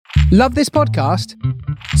Love this podcast?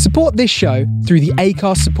 Support this show through the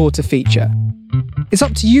Acast supporter feature. It's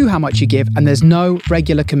up to you how much you give, and there's no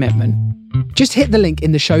regular commitment. Just hit the link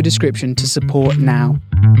in the show description to support now.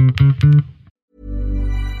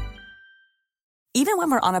 Even when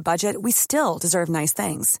we're on a budget, we still deserve nice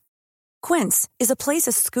things. Quince is a place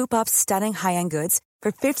to scoop up stunning high-end goods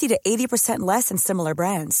for 50 to 80% less than similar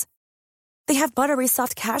brands. They have buttery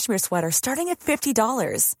soft cashmere sweaters starting at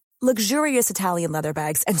 $50, luxurious Italian leather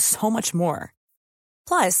bags, and so much more.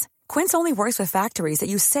 Plus, Quince only works with factories that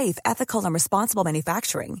use safe, ethical, and responsible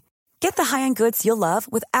manufacturing. Get the high-end goods you'll love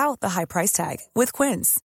without the high price tag with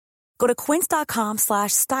Quince. Go to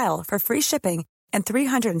quince.com/style for free shipping and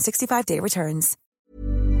 365-day returns.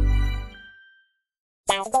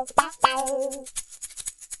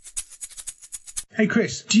 Hey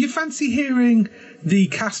Chris, do you fancy hearing the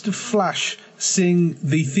cast of Flash sing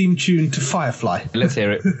the theme tune to Firefly? Let's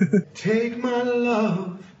hear it. Take my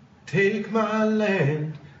love, take my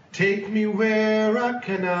land, take me where I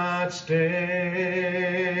cannot stand.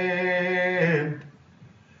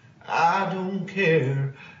 I don't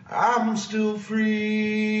care, I'm still free.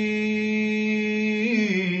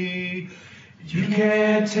 You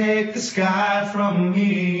can't take the sky from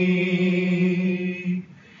me.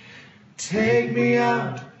 Take me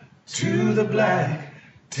out to the black,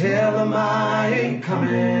 tell them I ain't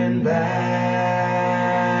coming back.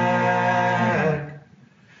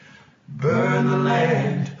 Burn the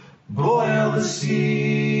land, boil the sea.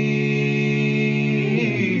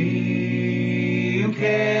 You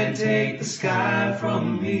can't take the sky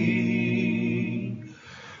from me.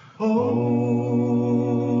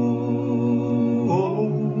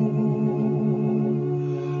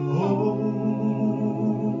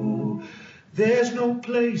 There's no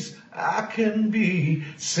place I can be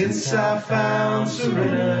since I found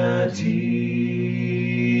serenity.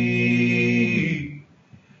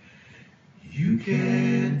 You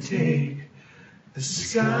can't take the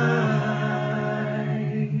sky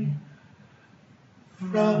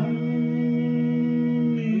from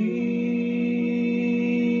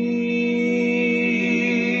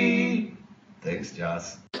me. Thanks,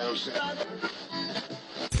 Joss.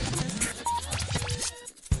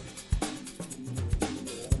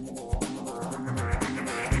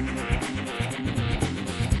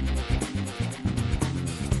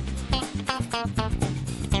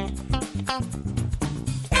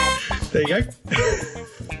 There you go.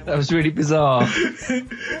 That was really bizarre.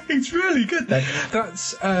 It's really good though.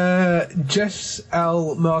 That's Jess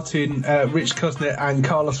L. Martin, Rich Cosnett and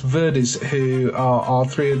Carlos Verdes, who are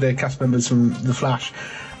three of the cast members from The Flash.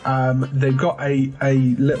 They've got a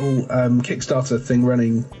little Kickstarter thing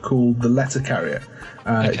running called The Letter Carrier.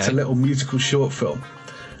 It's a little musical short film.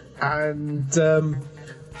 And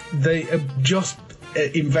they have just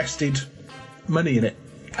invested money in it,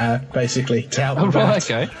 basically, to help them out.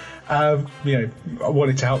 Right, okay. I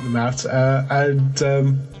wanted to help them out, and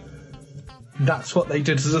that's what they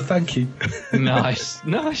did as a thank you. Nice.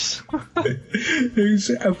 But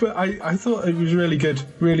I thought it was really good,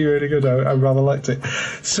 really, really good. I rather liked it.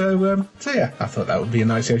 So yeah, I thought that would be a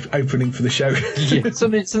nice opening for the show. Yeah,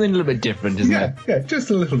 something a little bit different, isn't it? Yeah, just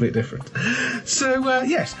a little bit different. So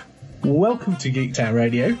yes, welcome to Geektown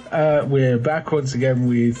Radio. We're back once again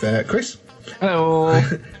with Chris. Hello.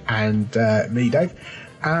 And me, Dave.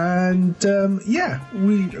 And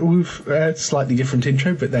we've slightly different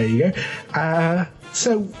intro, but there you go.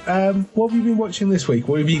 So what have you been watching this week?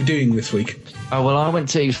 What have you been doing this week? Oh, well, I went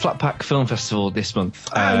to Flatpack Film Festival this month.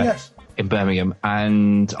 Yes. In Birmingham,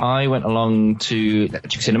 and I went along to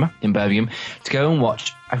Electric Cinema in Birmingham to go and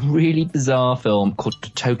watch a really bizarre film called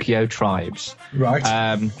Tokyo Tribes. Right.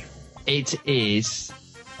 It is,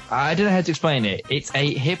 I don't know how to explain it. It's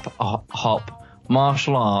a hip-hop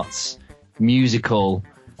martial arts musical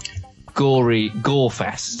gore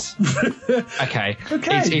fest. Okay.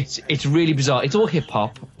 It's really bizarre. It's all hip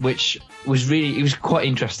hop, which was quite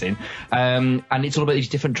interesting. And it's all about these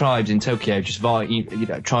different tribes in Tokyo just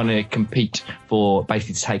trying to compete for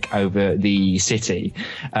basically to take over the city.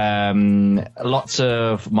 Lots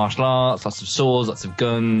of martial arts, lots of swords, lots of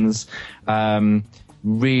guns.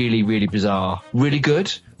 Really, really bizarre. Really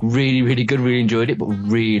good. Really, really good. Really enjoyed it, but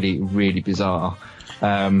really, really bizarre.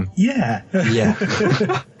 Yeah.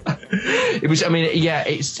 It was. I mean, yeah.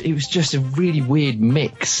 It was just a really weird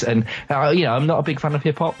mix, and I'm not a big fan of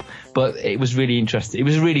hip hop, but it was really interesting. It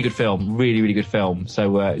was a really good film, really, really good film.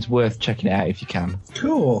 So it's worth checking it out if you can.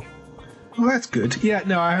 Cool. Well, that's good. Yeah,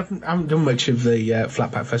 no, I haven't done much of the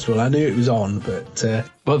Flatpack Festival. I knew it was on, but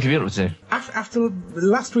what have you been up to? After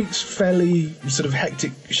last week's fairly sort of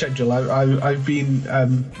hectic schedule, I've been a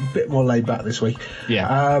bit more laid back this week.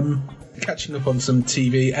 Yeah. catching up on some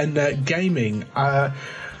TV and gaming.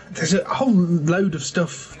 There's a whole load of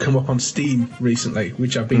stuff come up on Steam recently,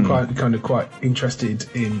 which I've been quite interested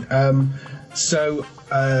in. So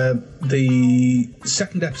the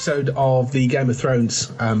second episode of the Game of Thrones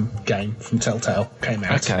game from Telltale came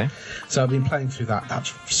out. Okay. So I've been playing through that.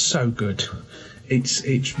 That's so good.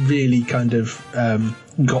 It's really kind of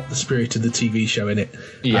got the spirit of the TV show in it.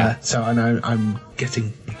 Yeah. So I know I'm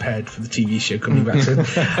getting prepared for the TV show coming back soon.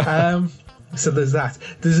 So there's that.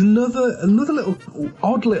 There's another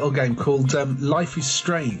odd little game called Life is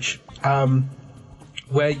Strange,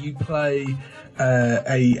 where you play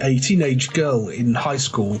a teenage girl in high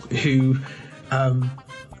school who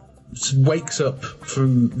wakes up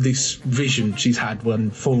from this vision she's had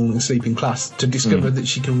when falling asleep in class to discover that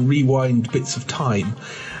she can rewind bits of time.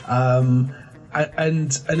 And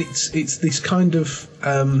it's this kind of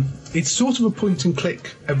it's sort of a point and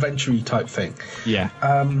click adventure-y type thing. Yeah.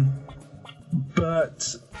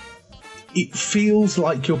 But it feels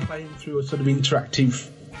like you're playing through a sort of interactive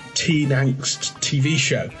teen angst TV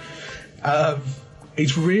show.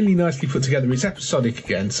 It's really nicely put together. It's episodic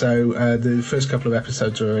again, so the first couple of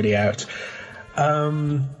episodes are already out.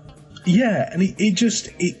 Yeah, and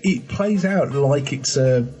it plays out like it's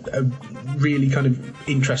a really kind of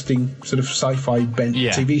interesting sort of sci-fi bent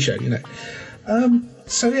TV show, you know.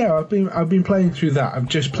 So yeah, I've been playing through that. I've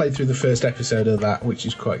just played through the first episode of that, which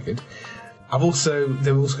is quite good. They've also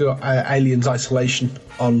got Aliens Isolation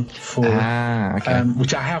on for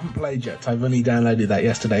which I haven't played yet. I've only downloaded that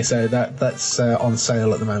yesterday, so that's on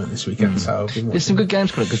sale at the moment this weekend. So there's some good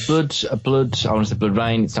games called because Blood. I want to say Blood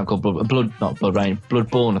Rain. It's not called not Blood Rain.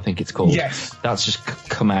 Bloodborne, I think it's called. Yes, that's just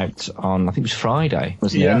come out on. I think it was Friday,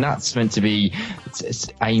 wasn't it? And that's meant to be it's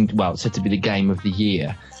aimed. Well, it's said to be the game of the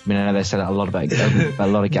year. I mean, I know they said that a lot about a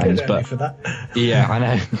lot of games, but for that. Yeah, I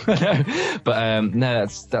know. But no,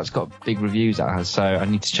 that's got big reviews that has, so I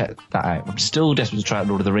need to check that out. I'm still desperate to try out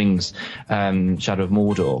Lord of the Rings, Shadow of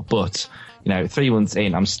Mordor, but 3 months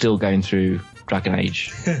in, I'm still going through Dragon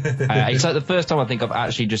Age. It's like the first time I think I've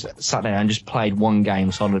actually just sat down and just played one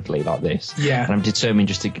game solidly like this. Yeah. And I'm determined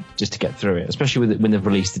just to get through it, especially when they've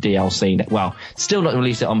released the DLC. Well, still not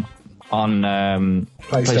released it on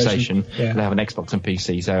PlayStation. Yeah. They have an Xbox and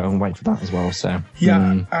PC, so I'm waiting for that as well. So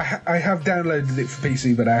yeah, I have downloaded it for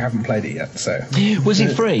PC, but I haven't played it yet. So was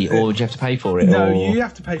it free, or did you have to pay for it? No, or... you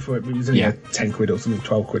have to pay for it. But it was only £10 or something, £12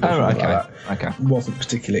 or something like that. Okay. It wasn't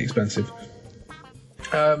particularly expensive.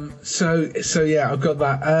 So yeah, I've got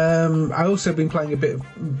that. I also been playing a bit of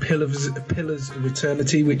Pillars of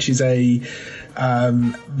Eternity, which is a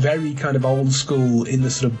very kind of old school in the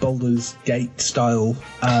sort of Baldur's Gate style.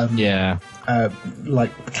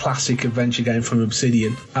 Like classic adventure game from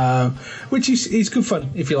Obsidian, which is good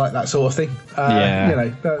fun if you like that sort of thing.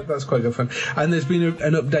 That's quite good fun. And there's been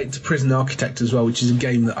an update to Prison Architect as well, which is a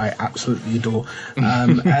game that I absolutely adore.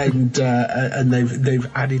 And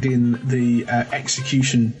they've added in the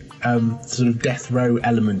execution sort of death row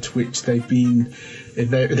element, which they're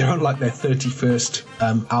on like their 31st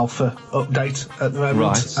alpha update at the moment.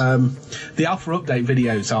 Right. The alpha update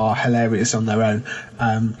videos are hilarious on their own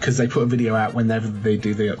because they put a video out whenever they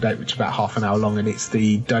do the update, which is about half an hour long, and it's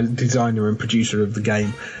the designer and producer of the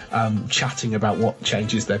game chatting about what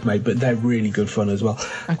changes they've made, but they're really good fun as well.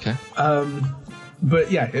 Okay.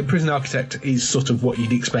 But yeah, Prison Architect is sort of what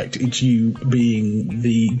you'd expect. It's you being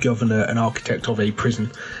the governor and architect of a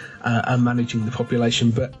prison and managing the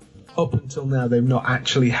population, but up until now they've not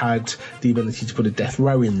actually had the ability to put a death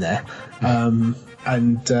row in there. And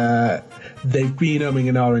they've been umming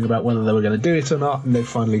and ahhing about whether they were going to do it or not, and they've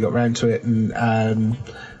finally got round to it.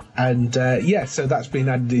 So that's been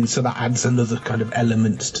added in, so that adds another kind of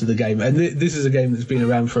element to the game. And this is a game that's been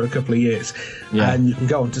around for a couple of years, and you can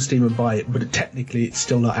go onto Steam and buy it, but technically it's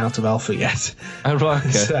still not out of alpha yet. Oh, right.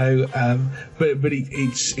 Okay. So, but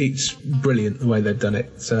it's brilliant the way they've done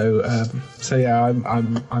it. So yeah,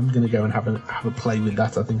 I'm going to go and have a play with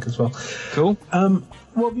that, I think, as well. Cool.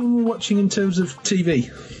 What have you been watching in terms of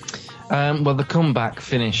TV? Well, The Comeback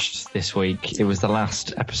finished this week. It was the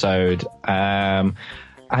last episode.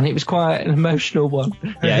 And it was quite an emotional one.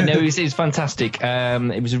 Yeah, no, it was fantastic.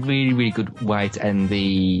 It was a really, really good way to end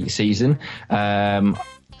the season. They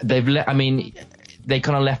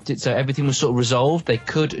kind of left it so everything was sort of resolved. They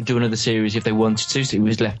could do another series if they wanted to, so it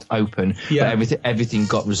was left open. Yeah. But everything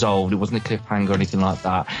got resolved. It wasn't a cliffhanger or anything like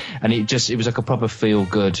that. And it was like a proper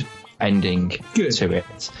feel-good ending to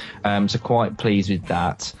it. So quite pleased with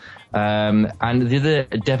that. And the other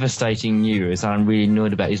devastating news I'm really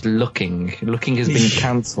annoyed about is Looking. Looking has been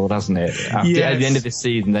cancelled, hasn't it? At the end of this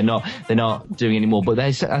season, they're not doing any more. But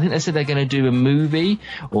I think they said they're going to do a movie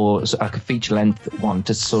or like a feature length one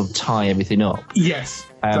to sort of tie everything up. Yes,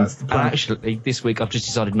 that's the plan. And actually, this week I've just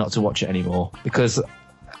decided not to watch it anymore because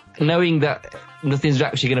knowing that nothing's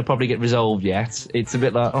actually going to probably get resolved yet, it's a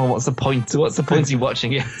bit like, oh, what's the point? What's the point in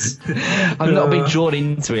watching it? I've not been drawn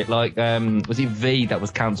into it. Like, was it V that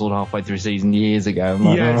was cancelled halfway through a season years ago? I'm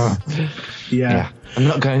like, yeah. I'm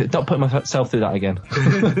not putting myself through that again.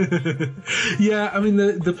 Yeah, I mean,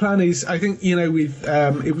 the plan is, I think, with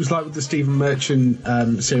it was like with the Stephen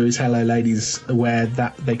Merchant series Hello Ladies, where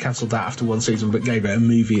that they cancelled that after one season but gave it a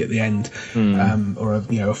movie at the end, or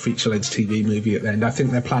a feature-length TV movie at the end. I think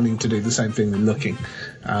they're planning to do the same thing with Looking,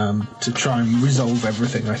 to try and resolve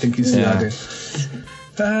everything, I think is the idea.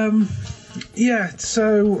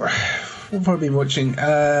 So what have I been watching?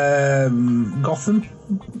 Gotham,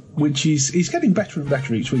 which is getting better and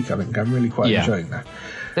better each week, I think. I'm really quite enjoying that.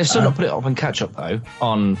 They've still not put it up on catch-up, though,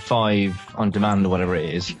 on 5 on demand or whatever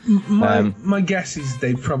it is. My guess is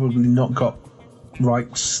they've probably not got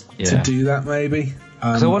rights to do that, maybe.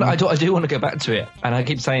 I do want to go back to it, and I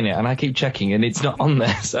keep saying it, and I keep checking, and it's not on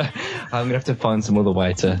there, so I'm going to have to find some other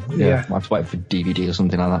way to... I have to wait for DVD or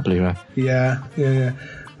something like that, Blu-ray. Yeah.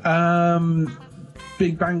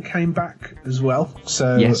 Big Bang came back as well,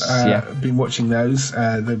 so I've been watching those.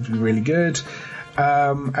 They've been really good.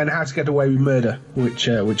 And How to Get Away with Murder,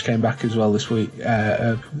 which came back as well this week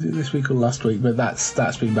or last week, but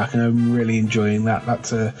that's been back, and I'm really enjoying that.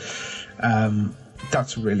 That's a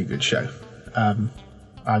really good show.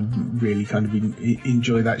 I really kind of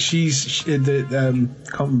enjoy that. She's can't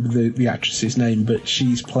remember the actress's name, but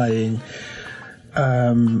she's playing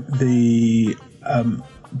the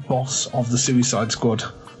boss of the Suicide Squad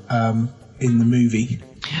in the movie.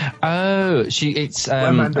 Oh, it's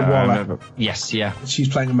Amanda Waller. Yes, yeah. She's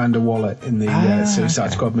playing Amanda Waller in the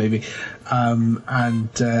Suicide Squad movie,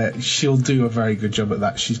 and she'll do a very good job at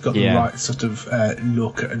that. She's got the right sort of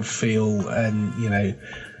look and feel, and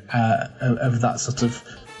of that sort of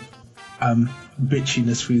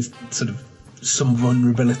bitchiness with sort of some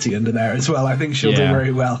vulnerability under there as well. I think she'll do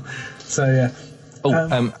very well. So yeah.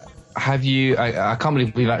 Have you? I can't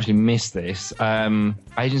believe we've actually missed this.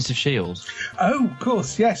 Agents of S.H.I.E.L.D. Oh, of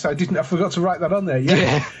course, yes. I forgot to write that on there.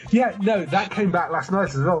 Yeah. No, that came back last night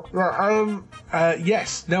as well.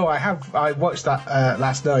 Yes. No, I have. I watched that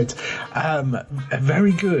last night.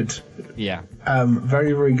 Very good. Yeah.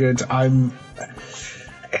 Very, very good.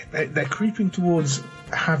 They're creeping towards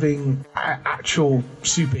having actual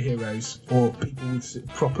superheroes or people with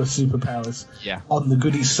proper superpowers on the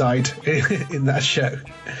goodies side in that show.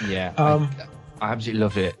 Yeah, I absolutely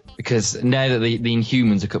love it because now that the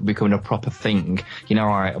Inhumans are becoming a proper thing,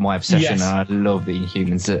 my obsession, and I love the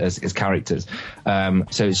Inhumans as characters.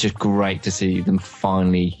 So it's just great to see them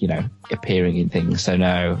finally, appearing in things. So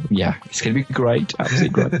now, it's going to be great, absolutely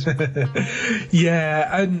great.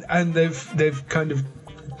 And they've kind of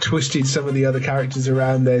twisted some of the other characters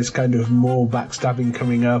around. There's kind of more backstabbing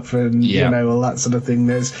coming up, and all that sort of thing.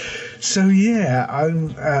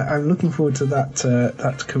 I'm looking forward to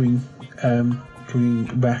that coming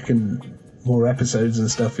back and more episodes and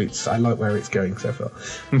stuff. I like where it's going so far.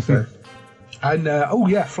 So, and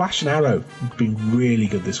Flash and Arrow have been really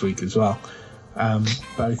good this week as well.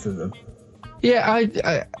 Both of them.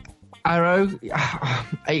 Yeah, Arrow,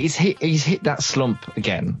 he's hit that slump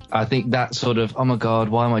again. I think that sort of, oh my God,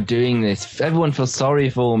 why am I doing this? Everyone feels sorry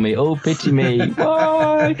for me. Oh, pity me.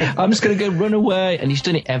 Why? I'm just going to go run away. And he's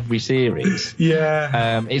done it every series.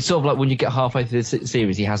 Yeah. It's sort of like when you get halfway through the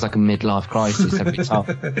series, he has like a midlife crisis every time.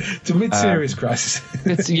 It's a mid-series crisis.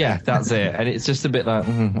 That's it. And it's just a bit like,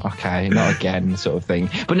 okay, not again sort of thing.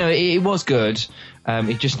 But no, it was good.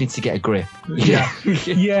 It just needs to get a grip. Yeah,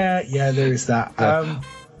 there is that.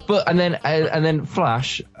 But and then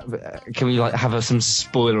Flash, can we have some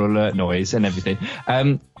spoiler alert noise and everything?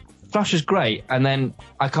 Flash is great, and then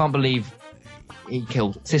I can't believe he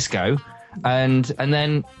killed Cisco, and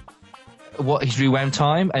then his rewound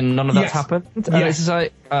time, and none of that's happened. And it's just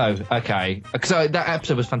like, oh, okay, because that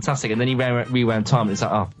episode was fantastic, and then he rewound time, and it's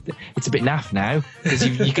like, oh, it's a bit naff now because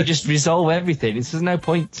you could just resolve everything. There's no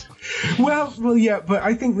point. Well, yeah, but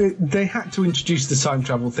I think that they had to introduce the time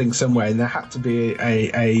travel thing somewhere, and there had to be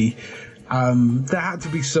there had to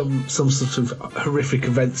be some sort of horrific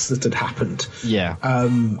events that had happened. Yeah.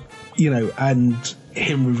 And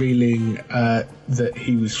him revealing that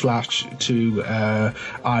he was Flash to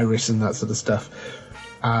Iris and that sort of stuff.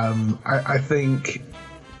 I think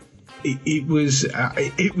it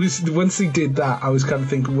was once they did that, I was kind of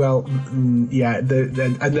thinking, well, yeah, and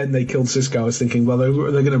then they killed Sisko. I was thinking, well, they're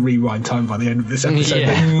going to rewind time by the end of this episode.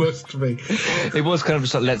 Yeah. They must be. It was kind of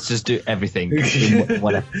just like, let's just do everything in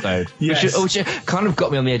one episode. Yes. Which kind of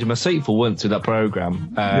got me on the edge of my seat for once with that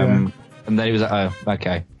program. And then he was like, oh,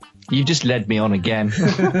 okay. You just led me on again.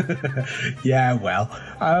 Yeah, well,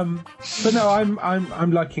 but no,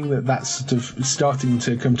 I'm liking that. That's sort of starting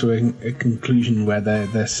to come to a conclusion where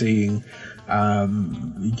they're seeing,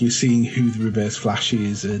 you're seeing who the Reverse Flash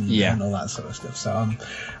is and all that sort of stuff. So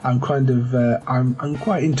I'm kind of I'm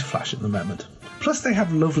quite into Flash at the moment. Plus, they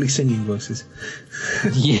have lovely singing voices.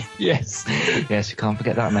 Yes, you can't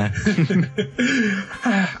forget that now.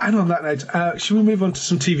 And on that note, should we move on to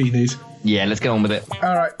some TV news? Yeah, let's get on with it.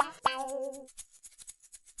 All right.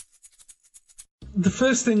 The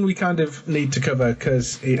first thing we kind of need to cover,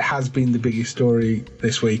 because it has been the biggest story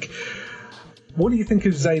this week. What do you think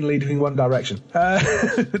of Zayn leading One Direction? No.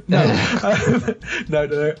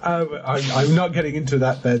 I'm not getting into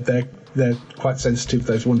that. They're quite sensitive,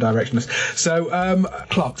 those One Directionists. So,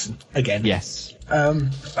 Clarkson, again. Yes.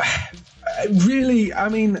 Really, I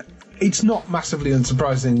mean, it's not massively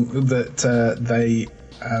unsurprising that they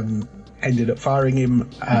ended up firing him,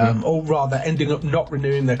 or rather ending up not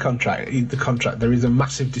renewing their contract. There is a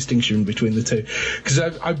massive distinction between the two, because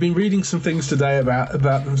I've been reading some things today about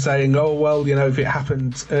them saying, oh well, you know, if it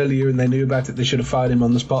happened earlier and they knew about it, they should have fired him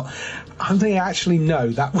on the spot. And they actually know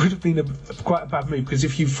that would have been quite a bad move, because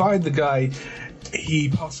if you fired the guy, he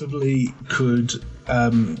possibly could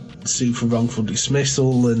sue for wrongful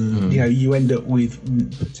dismissal, and you know, you end up with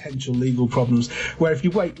potential legal problems. Where if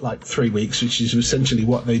you wait like 3 weeks, which is essentially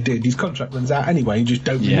what they did, his contract runs out anyway, and just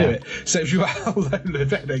don't renew it. Saves you a whole load of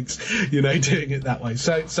headaches, you know, doing it that way.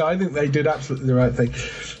 So I think they did absolutely the right thing.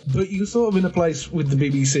 But you're sort of in a place with the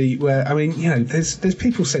BBC where, I mean, you know, there's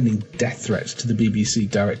people sending death threats to the BBC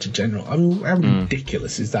Director General. I mean, how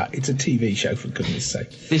ridiculous is that? It's a TV show, for goodness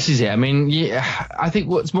sake. This is it. I mean, yeah, I think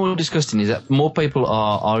what's more disgusting is that more people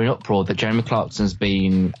are in uproar that Jeremy Clarkson's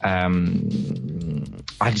been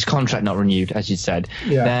had his contract not renewed, as you said.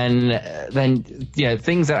 Then you know,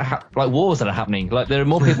 things that like wars that are happening. Like there are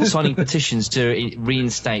more people signing petitions to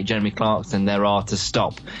reinstate Jeremy Clarkson than there are to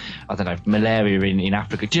stop, I don't know, malaria in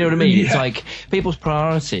Africa. Do you know what I mean? It's like people's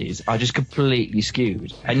priorities are just completely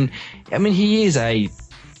skewed. And I mean, he is a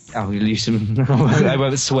we'll use some I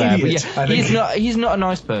won't swear, but yeah, he's not a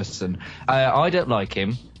nice person. I don't like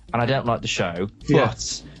him, and I don't like the show,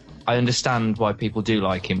 but I understand why people do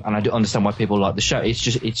like him, and I do understand why people like the show. It's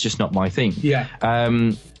just not my thing.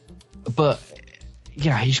 But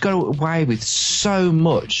yeah, he's got away with so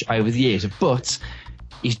much over the years, but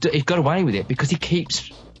he's got away with it because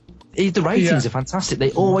the ratings are fantastic.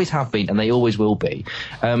 They always have been, and they always will be.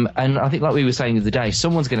 And I think, like we were saying the other day,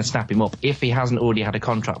 someone's going to snap him up if he hasn't already had a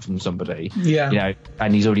contract from somebody. You know,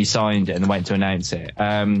 and he's already signed it and waiting to announce it.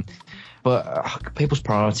 But people's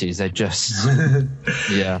priorities, they're just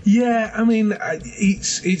Yeah, I mean,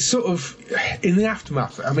 it's sort of in the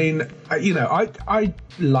aftermath. I mean, you know, I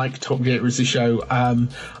like Top Gear as a show.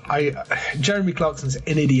 Jeremy Clarkson's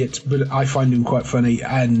an idiot, but I find him quite funny,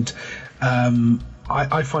 and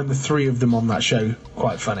I find the three of them on that show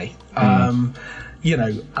quite funny. You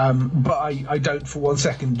know, but I don't for 1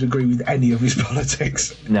 second agree with any of his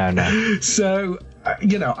politics. No. So,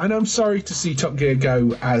 you know, and I'm sorry to see Top Gear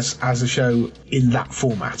go as a show in that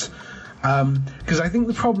format. Because I think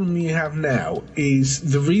the problem you have now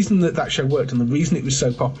is the reason that show worked and the reason it was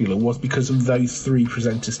so popular was because of those three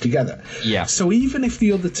presenters together. Yeah. So even if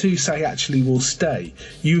the other two say actually will stay,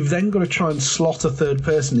 you've then got to try and slot a third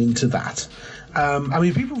person into that. I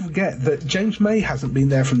mean, people forget that James May hasn't been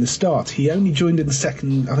there from the start. He only joined in the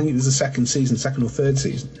second or third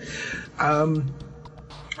season.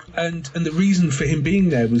 And the reason for him being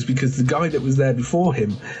there was because the guy that was there before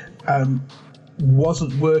him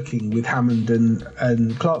wasn't working with Hammond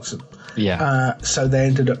and Clarkson. So they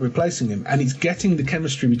ended up replacing him, and it's getting the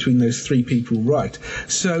chemistry between those three people right.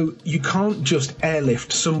 So you can't just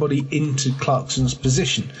airlift somebody into Clarkson's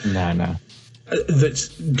position. No. That's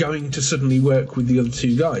going to suddenly work with the other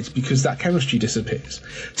two guys, because that chemistry disappears.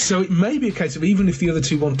 So it may be a case of, even if the other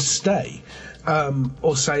two want to stay,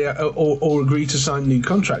 or say or agree to sign new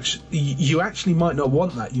contracts, you actually might not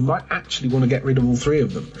want that. You might actually want to get rid of all three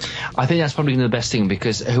of them. I think that's probably the best thing,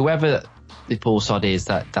 because whoever the Paul Sod is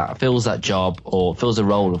that fills that job or fills the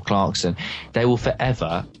role of Clarkson, they will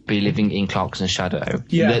forever be living in Clarkson's shadow.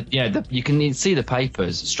 You can see the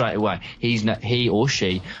papers straight away. He or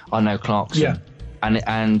she are no Clarkson.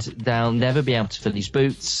 and they'll never be able to fill his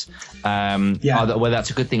boots. Whether that's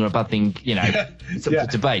a good thing or a bad thing, it's up for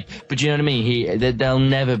debate. But do you know what I mean? They'll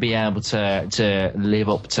never be able to live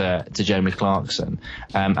up to Jeremy Clarkson,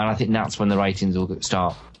 and I think that's when the ratings will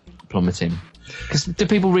start plummeting. Because do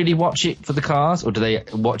people really watch it for the cars, or do they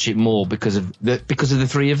watch it more because of the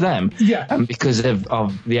three of them? Yeah. And because of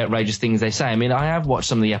the outrageous things they say. I mean, I have watched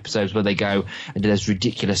some of the episodes where they go and do those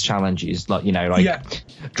ridiculous challenges, like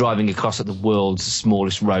driving across the world's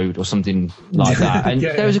smallest road or something like that. And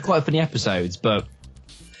those are quite funny episodes, but.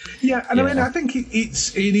 Yeah, and I mean, I think it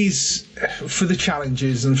is for the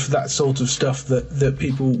challenges and for that sort of stuff that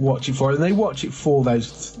people watch it for, and they watch it for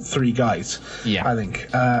those three guys. Yeah, I think,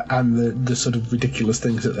 and the sort of ridiculous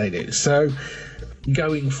things that they do. So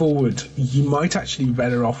going forward, you might actually be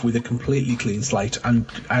better off with a completely clean slate and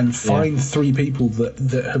find three people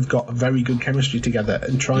that have got very good chemistry together,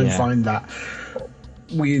 and try and find that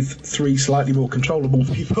with three slightly more controllable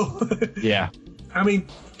people. Yeah, I mean.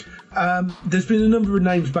 There's been a number of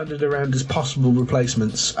names banded around as possible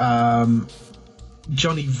replacements.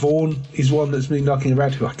 Johnny Vaughan is one that's been knocking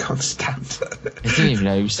about, who I can't stand. I didn't even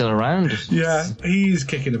know he was still around. Yeah, he's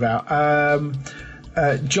kicking about.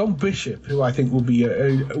 John Bishop, who I think will be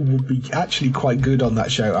actually quite good on that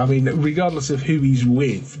show. I mean, regardless of who he's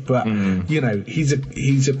with, but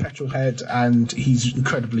he's a petrol head and he's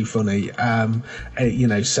incredibly funny. So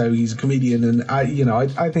he's a comedian, and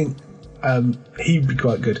I think. He'd be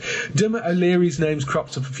quite good. Dermot O'Leary's name's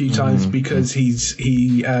cropped up a few times because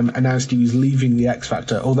he announced he was leaving the X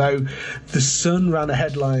Factor, although The Sun ran a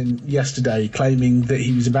headline yesterday claiming that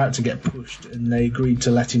he was about to get pushed and they agreed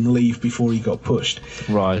to let him leave before he got pushed.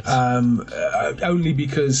 Right. Only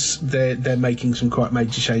because they're making some quite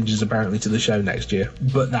major changes apparently to the show next year,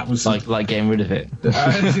 but that was like getting rid of it.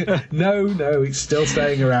 No, it's still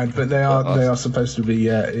staying around, but they are supposed to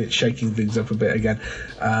be shaking things up a bit again.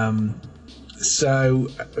 So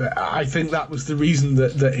I think that was the reason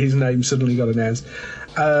that his name suddenly got announced.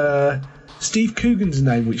 Steve Coogan's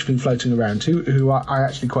name, which has been floating around, who I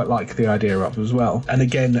actually quite like the idea of as well. And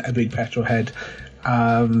again, a big petrol head.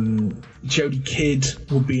 Jodie Kidd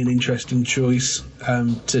would be an interesting choice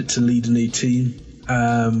to lead a new team.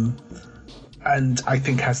 And I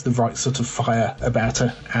think has the right sort of fire about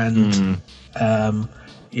her. And,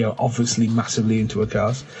 obviously massively into her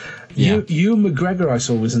cars. Yeah. Ewan McGregor, I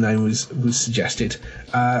saw was the name was suggested.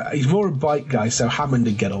 He's more a bike guy, so Hammond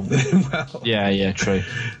would get on with him well. Yeah, true.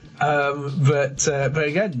 But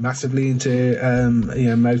again, massively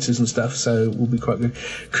into motors and stuff, so will be quite good.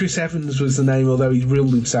 Chris Evans was the name, although he's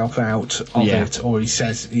ruled himself out of it, or he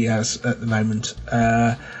says he has at the moment.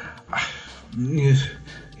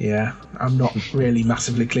 Yeah, I'm not really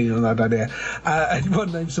massively keen on that idea. And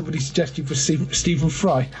one name somebody suggested was Stephen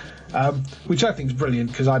Fry, which I think is brilliant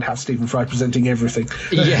because I'd have Stephen Fry presenting everything.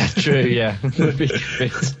 Yeah, true. Yeah, would be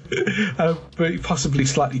good. But possibly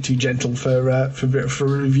slightly too gentle for a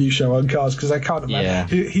review show on cars, because I can't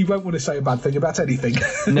imagine he won't want to say a bad thing about anything.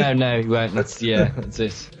 No, he won't. That's it.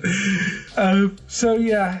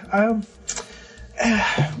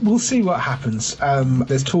 We'll see what happens.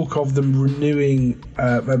 There's talk of them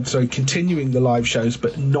continuing the live shows,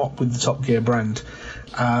 but not with the Top Gear brand,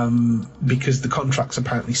 because the contract's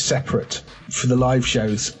apparently separate for the live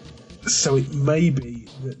shows. So it may be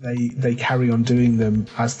that they carry on doing them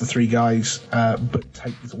as the three guys, but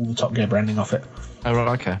take all the Top Gear branding off it. Oh, right,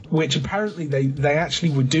 okay. Which apparently they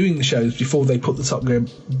actually were doing the shows before they put the Top Gear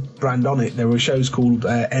brand on it. There were shows called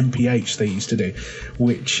MPH they used to do,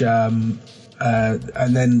 which...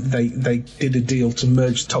 and then they did a deal to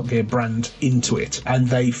merge the Top Gear brand into it, and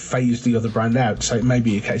they phased the other brand out. So it may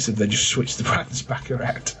be a case of they just switched the brands back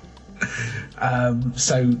around.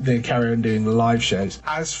 So they carry on doing the live shows.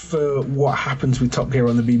 As for what happens with Top Gear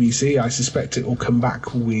on the BBC, I suspect it will come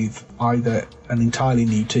back with either an entirely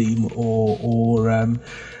new team or a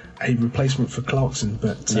replacement for Clarkson.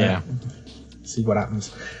 But see what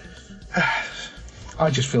happens. I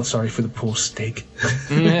just feel sorry for the poor Stig.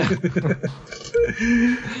 Yeah.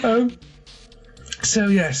 So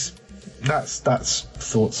yes, that's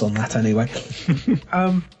thoughts on that anyway.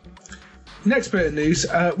 Next bit of news,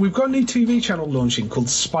 we've got a new TV channel launching called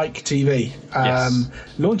Spike TV.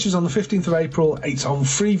 Launches on the 15th of April. It's on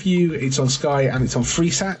Freeview, it's on Sky, and it's on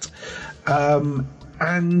Freesat.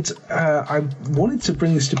 And I wanted to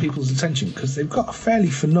bring this to people's attention because they've got a fairly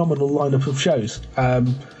phenomenal lineup of shows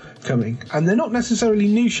coming, and they're not necessarily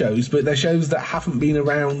new shows, but they're shows that haven't been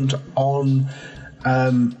around on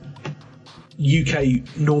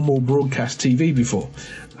UK normal broadcast TV before.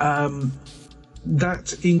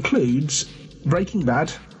 That includes Breaking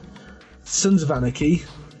Bad, Sons of Anarchy,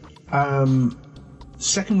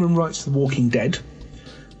 Second Run Rights to The Walking Dead,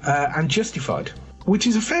 and Justified, which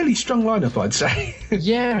is a fairly strong lineup, I'd say.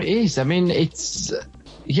 Yeah, it is. I mean, it's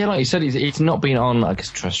like you said, it's not been on, I guess,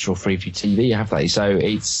 terrestrial Freeview TV, have they? So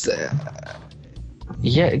it's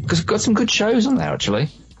it's got some good shows on there, actually.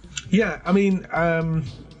 Yeah, I mean,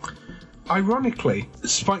 ironically,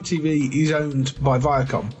 Spike TV is owned by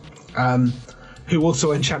Viacom, who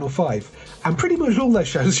also own Channel 5. And pretty much all their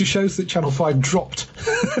shows are shows that Channel 5 dropped.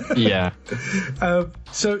 Yeah.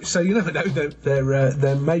 So you never know.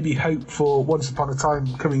 There may be hope for Once Upon a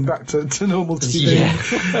Time coming back to normal TV.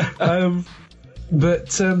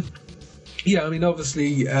 Yeah. I mean,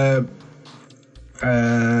 obviously, they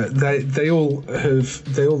all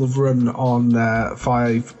have run on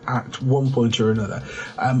 5 at one point or another.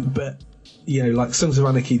 But like Sons of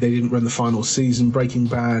Anarchy, they didn't run the final season. Breaking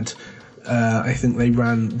Bad, I think they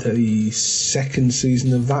ran the second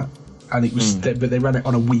season of that, and it was, but they ran it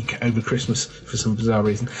on a week over Christmas for some bizarre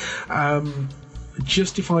reason.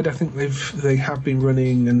 Justified, I think they have been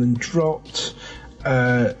running and then dropped.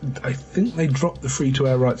 I think they dropped the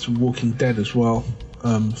free-to-air rights of Walking Dead as well,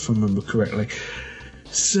 if I remember correctly.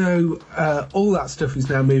 So all that stuff is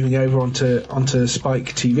now moving over onto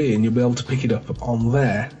Spike TV, and you'll be able to pick it up on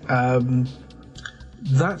there.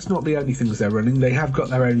 That's not the only things they're running. They have got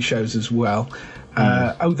their own shows as well.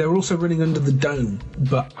 They're also running Under the Dome,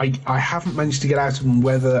 but I haven't managed to get out of them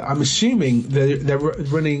whether... I'm assuming they're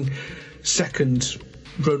running second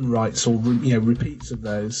run rights or repeats of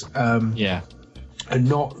those. And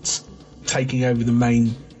not taking over the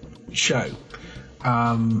main show.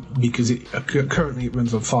 Because currently it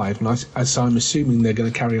runs on 5, and so I'm assuming they're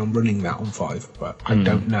going to carry on running that on 5, but I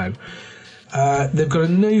don't know. They've got a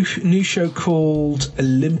new show called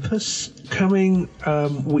Olympus coming,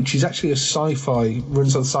 which is actually a sci-fi,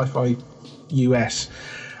 runs on Sci-Fi US,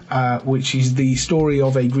 which is the story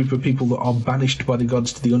of a group of people that are banished by the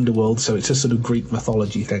gods to the underworld, so it's a sort of Greek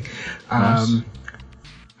mythology thing. Nice.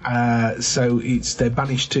 So they're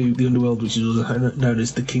banished to the underworld, which is also known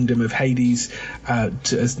as the Kingdom of Hades,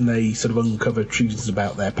 as they sort of uncover truths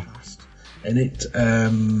about their past in it.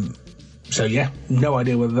 So yeah, no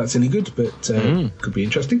idea whether that's any good, but could be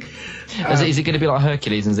interesting. Is it going to be like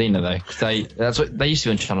Hercules and Xena though? Because that's what they used to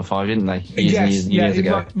be on Channel 5, didn't they? Years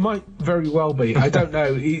ago. It might very well be. I don't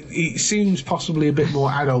know. It seems possibly a bit more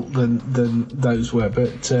adult than those were,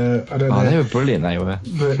 but I don't know. Oh, they were brilliant. They were.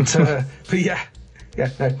 But yeah,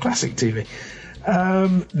 no, classic TV.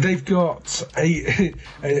 They've got a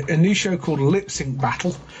new show called Lip Sync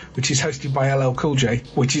Battle, which is hosted by LL Cool J,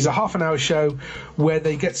 which is a half-an-hour show where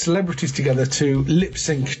they get celebrities together to lip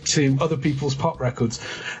sync to other people's pop records,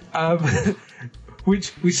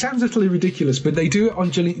 which sounds utterly ridiculous, but they do it on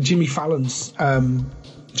Jimmy Fallon's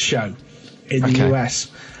show in the US.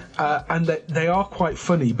 And they are quite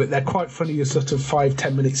funny, but they're quite funny as sort of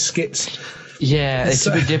 5-10 minute skits. Yeah, it's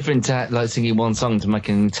a bit different to like singing one song to make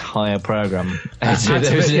an entire program. So I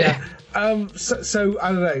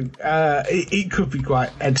don't know. It could be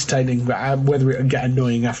quite entertaining, but whether it'll get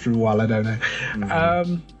annoying after a while, I don't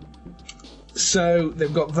know. So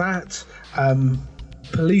they've got that.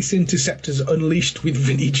 Police Interceptors Unleashed with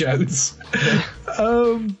Vinnie Jones,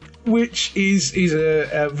 which is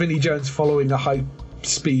a Vinnie Jones following a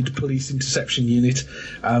high-speed police interception unit.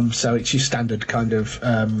 So it's your standard kind of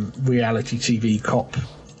reality TV cop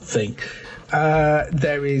thing.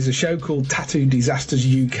 There is a show called Tattoo Disasters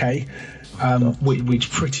UK,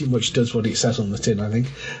 which pretty much does what it says on the tin, I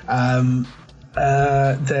think.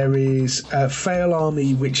 There is Fail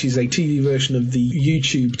Army, which is a TV version of the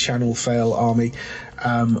YouTube channel Fail Army,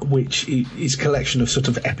 which is a collection of sort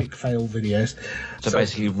of epic fail videos. So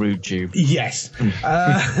basically Rude Tube. Yes.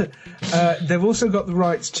 They've also got the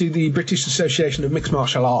rights to the British Association of Mixed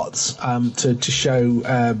Martial Arts to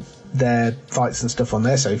show their fights and stuff on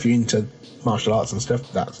there. So if you're into martial arts and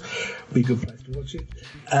stuff, that'd be a good place to watch it.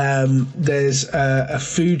 There's a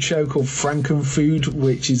food show called Frankenfood,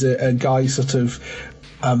 which is a guy sort of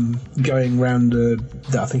going around,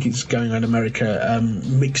 I think it's going around America,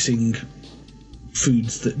 mixing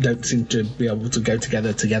foods that don't seem to be able to go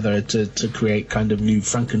together to create kind of new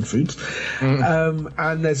Frankenfoods.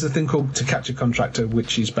 And there's a thing called To Catch a Contractor,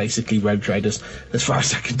 which is basically Road Traders, as far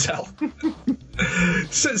as I can tell.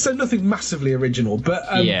 So nothing massively original, but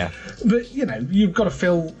but you've got to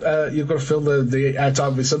fill the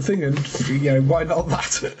airtime with something, and why not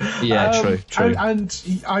that? Yeah, true.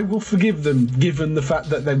 And I will forgive them, given the fact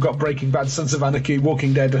that they've got Breaking Bad, Sons of Anarchy,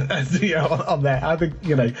 Walking Dead on there. I think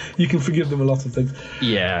you can forgive them a lot of things.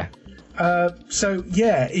 Yeah. So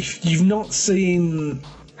yeah, if you've not seen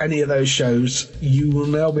any of those shows, you will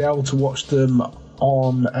now be able to watch them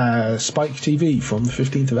on Spike TV from the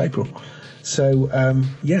 15th of April. So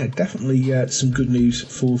definitely some good news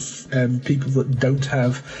for people that don't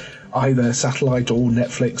have either satellite or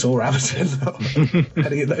Netflix or Amazon or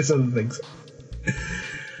any of those other things.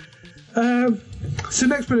 So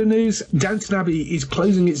next bit of news, Downton Abbey is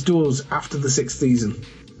closing its doors after the 6th season.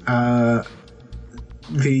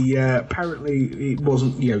 Apparently it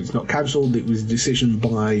wasn't, it's not cancelled. It was a decision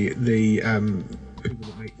by the people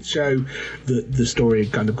that make the show that the story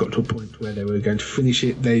had kind of got to a point where they were going to finish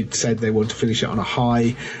it. They said they wanted to finish it on a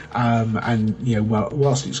high, and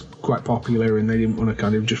whilst it's quite popular, and they didn't want to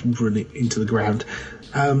kind of just run it into the ground.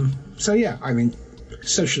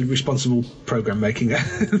 Socially responsible program making.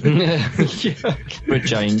 For a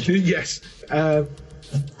change. Yes.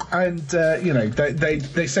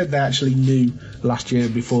 They said they actually knew last year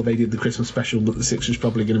before they did the Christmas special that the 6th was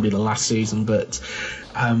probably going to be the last season, but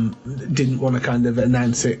didn't want to kind of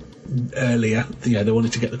announce it earlier. They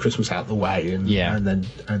wanted to get the Christmas out of the way and then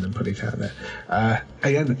put it out there.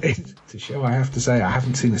 Again, it's a show I have to say I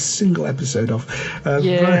haven't seen a single episode of.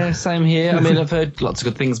 Same here. I mean, I've heard lots of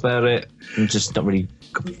good things about it. I'm just not really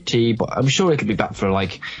cup of tea, but I'm sure it could be back for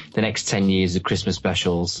like the next 10 years of Christmas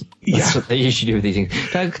specials. That's what they usually do with these things.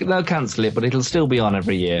 They'll cancel it, but it'll still be on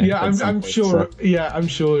every year. Yeah, I'm sure. So. Yeah, I'm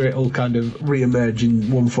sure it'll kind of re-emerge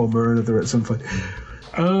in one form or another at some point.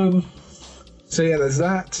 There's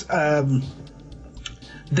that.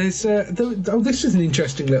 This is an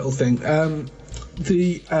interesting little thing.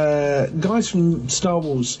 The guys from Star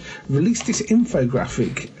Wars released this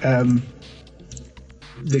infographic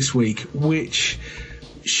this week, which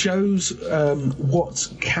shows what's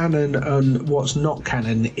canon and what's not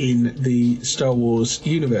canon in the Star Wars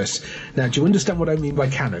universe. Now, do you understand what I mean by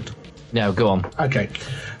canon? No, go on. Okay.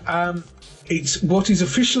 It's what is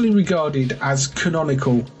officially regarded as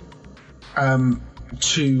canonical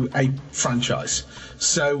to a franchise.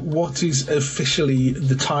 So what is officially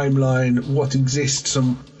the timeline, what exists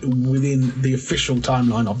within the official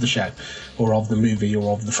timeline of the show or of the movie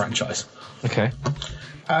or of the franchise. Okay.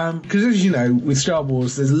 Because as you know, with Star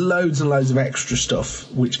Wars, there's loads and loads of extra stuff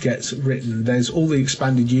which gets written. There's all the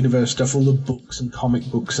expanded universe stuff, all the books and comic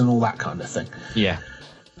books and all that kind of thing. Yeah.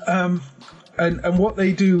 And what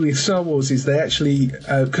they do with Star Wars is they actually,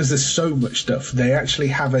 because there's so much stuff, they actually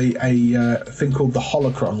have a thing called the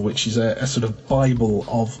Holocron, which is a sort of Bible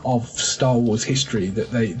of Star Wars history that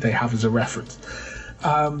they have as a reference.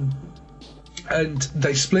 And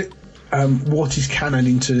they split what is canon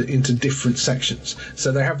into different sections.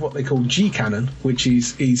 So they have what they call G canon, which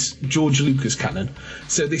is George Lucas canon.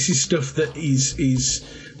 So this is stuff that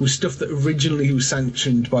was stuff that originally was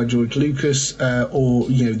sanctioned by George Lucas, or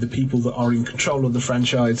the people that are in control of the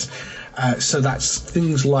franchise. So that's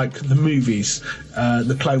things like the movies,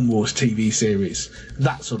 the Clone Wars TV series,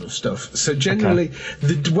 that sort of stuff. So generally,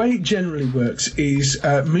 the way it generally works is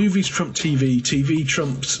movies trump TV, TV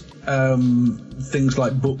trumps things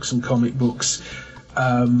like books and comic books,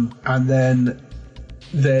 and then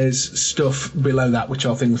there's stuff below that which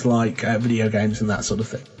are things like video games and that sort of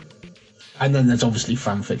thing. And then there's obviously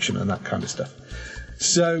fan fiction and that kind of stuff.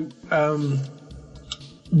 So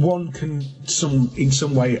one can in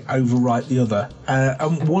some way overwrite the other.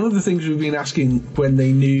 And one of the things we've been asking when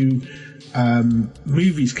the new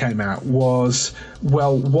movies came out was,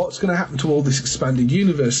 well, what's going to happen to all this expanded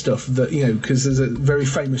universe stuff that, because there's a very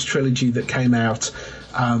famous trilogy that came out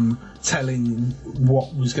telling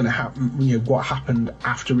what was going to happen, what happened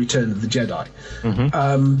after Return of the Jedi.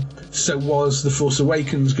 Mm-hmm. So was The Force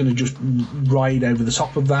Awakens going to just ride over the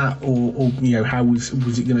top of that, or how was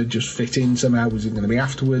it going to just fit in somehow? Was it going to be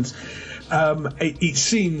afterwards? It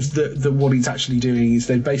seems that what it's actually doing is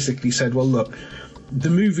they basically said, well, look, the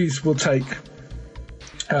movies will take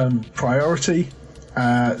priority,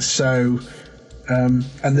 and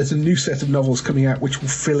there's a new set of novels coming out which will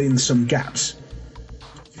fill in some gaps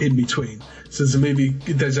in between. So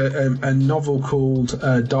there's a novel called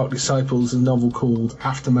Dark Disciples, a novel called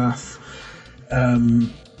Aftermath,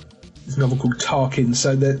 there's a novel called Tarkin.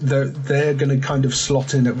 So they're going to kind of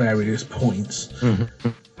slot in at various points.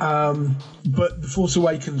 Mm-hmm. But The Force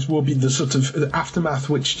Awakens will be the sort of Aftermath,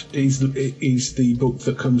 which is the book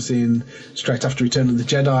that comes in straight after Return of the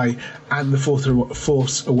Jedi, and The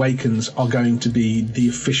Force Awakens are going to be the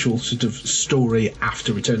official sort of story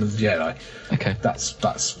after Return of the Jedi. Okay, that's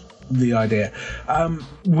the idea.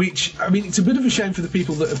 Which, I mean, it's a bit of a shame for the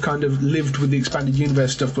people that have kind of lived with the expanded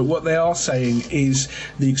universe stuff. But what they are saying is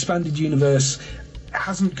the expanded universe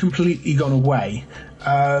hasn't completely gone away.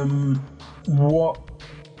 What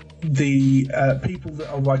the people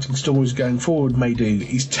that are writing stories going forward may do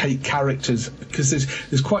is take characters, because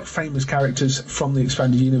there's quite famous characters from the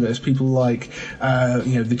expanded universe, people like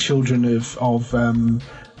the children of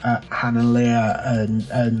Han and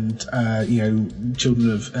Leia and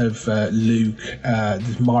children of Luke.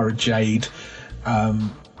 There's Mara Jade,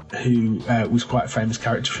 who was quite a famous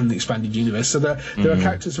character from the expanded universe. So there are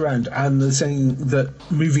characters around, and they're saying that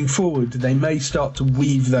moving forward they may start to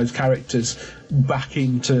weave those characters back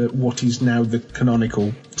into what is now the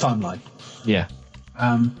canonical timeline. Yeah.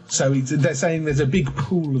 So they're saying there's a big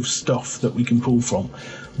pool of stuff that we can pull from,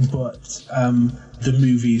 but the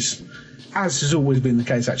movies, as has always been the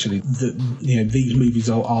case actually, these movies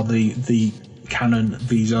are the canon.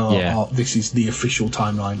 These are this is the official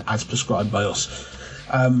timeline as prescribed by us.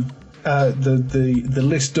 The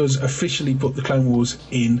list does officially put the Clone Wars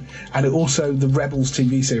in, and also the Rebels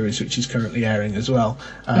TV series, which is currently airing as well.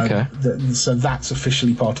 So that's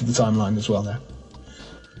officially part of the timeline as well now.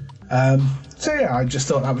 So yeah, I just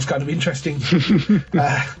thought that was kind of interesting.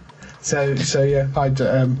 I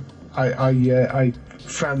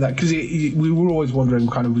found that because we were always wondering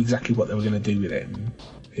kind of exactly what they were going to do with it, and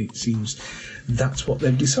it seems that's what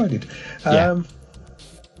they've decided.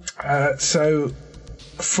 So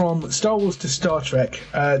from Star Wars to Star Trek,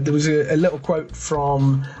 there was a little quote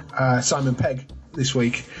from Simon Pegg this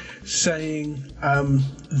week saying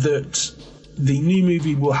that the new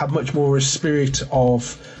movie will have much more a spirit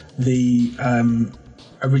of the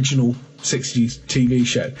original 60s TV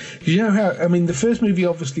show. You know how, I mean, the first movie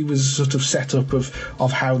obviously was a sort of setup of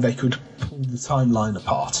how they could pull the timeline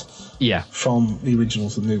apart from the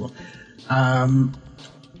originals and the new one.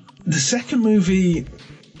 The second movie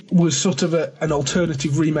was sort of an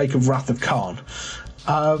alternative remake of Wrath of Khan,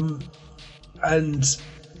 and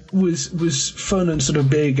was fun and sort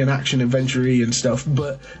of big and action adventure-y and stuff,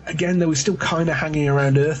 but again they were still kind of hanging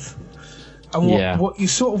around Earth. And what you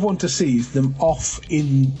sort of want to see is them off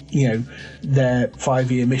in their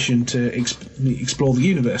 5-year mission to explore the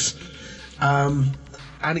universe,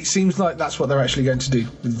 and it seems like that's what they're actually going to do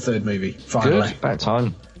with the third movie finally. Good, about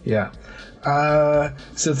time. Yeah.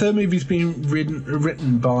 So the third movie's been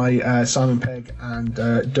written by Simon Pegg and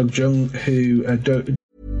Doug Jung, who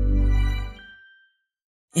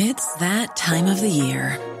It's that time of the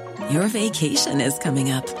year. Your vacation is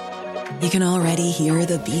coming up. You can already hear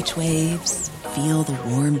the beach waves, feel the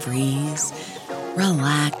warm breeze,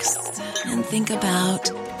 relax, and think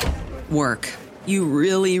about work. You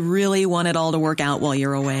really, really want it all to work out while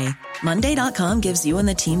you're away. Monday.com gives you and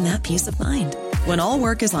the team that peace of mind. When all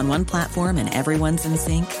work is on one platform and everyone's in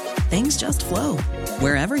sync, things just flow.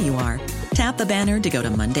 Wherever you are, tap the banner to go to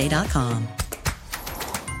Monday.com.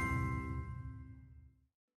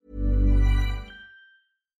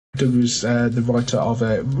 Doug was the writer of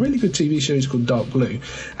a really good TV series called Dark Blue,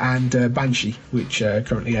 and Banshee, which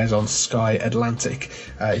currently airs on Sky Atlantic.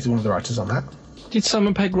 He's one of the writers on that. Did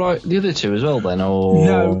Simon Pegg write the other two as well then? Or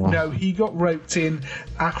No, he got roped in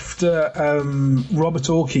after Robert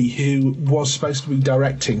Orci, who was supposed to be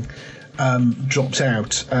directing, dropped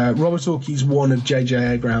out. Robert Orci's one of J.J.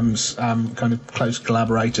 Abrams' kind of close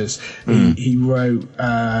collaborators. He wrote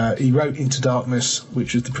Into Darkness,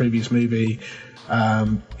 which was the previous movie.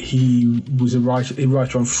 He was a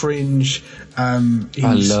writer on Fringe. I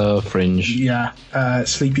love Fringe. Yeah,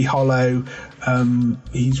 Sleepy Hollow.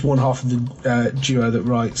 He's one half of the duo that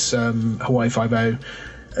writes Hawaii Five-0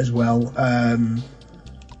 as well.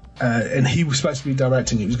 And he was supposed to be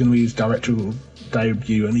directing. It was going to be his directorial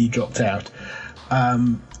debut, and he dropped out.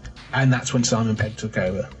 And that's when Simon Pegg took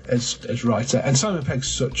over as writer. And Simon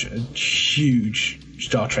Pegg's such a huge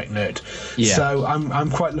Star Trek nerd. Yeah. So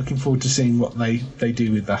I'm quite looking forward to seeing what they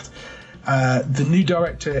do with that. The new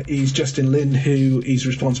director is Justin Lin, who is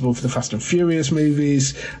responsible for the Fast and Furious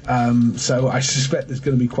movies. So I suspect there's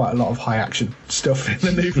going to be quite a lot of high action stuff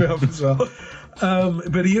in the new film as well.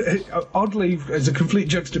 But he, oddly, as a complete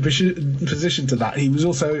juxtaposition to that, he was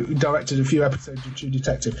also directed a few episodes of True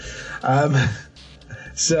Detective. And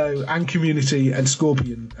Community and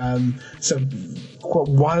Scorpion. So quite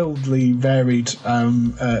wildly varied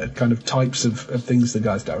kind of types of things the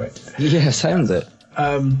guy's directed. Yeah, sounds it.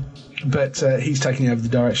 But he's taking over the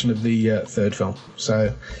direction of the third film.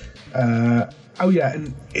 So,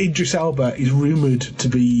 and Idris Elba is rumoured to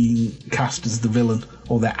be cast as the villain,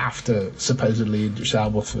 or they're after supposedly Idris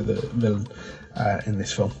Elba for the villain in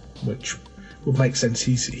this film, which would make sense.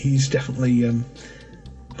 He's definitely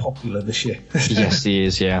popular this year. Yes, he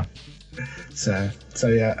is. Yeah. So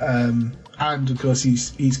yeah, and of course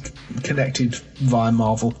he's connected via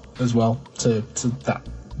Marvel as well to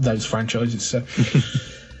those franchises. So,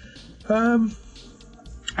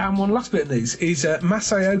 And one last bit of news is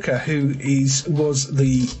Masaoka, who was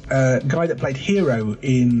the guy that played Hero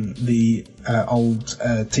in the old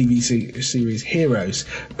TV series Heroes.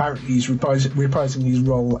 Apparently he's reprising his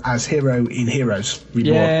role as Hero in Heroes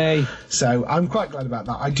Reborn. Yay! So I'm quite glad about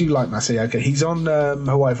that. I do like Masaoka. He's on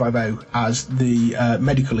Hawaii Five-0 as the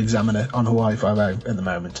medical examiner on Hawaii Five-0 at the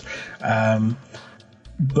moment.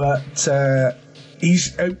 But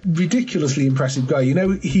he's a ridiculously impressive guy. You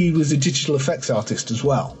know, he was a digital effects artist as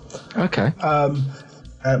well. Okay.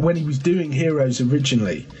 When he was doing Heroes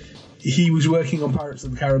originally, he was working on Pirates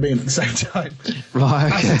of the Caribbean at the same time.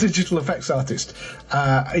 Right. Okay. As a digital effects artist.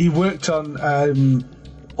 He worked on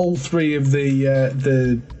all three of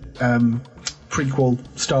the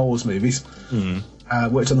prequel Star Wars movies.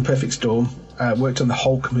 Worked on The Perfect Storm. Worked on the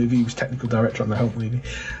Hulk movie. He was technical director on the Hulk movie.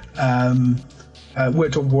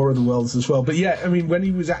 Worked on War of the Worlds as well. But yeah, I mean, when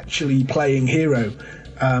he was actually playing Hero,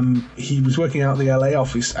 he was working out of the LA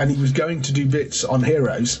office, and he was going to do bits on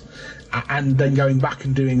Heroes and then going back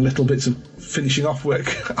and doing little bits of finishing off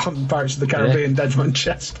work on Pirates of the Caribbean, Dead Man's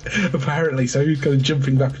Chest, apparently. So he was kind of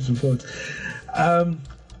jumping backwards and forwards.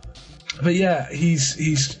 But yeah,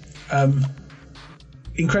 he's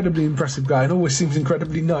incredibly impressive guy, and always seems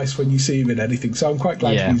incredibly nice when you see him in anything. So I'm quite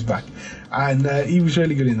glad he's back. And he was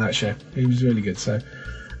really good in that show. He was really good. So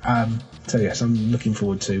yes, I'm looking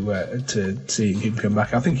forward to seeing him come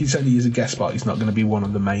back. I think he's only as a guest spot. He's not going to be one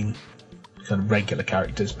of the main kind of regular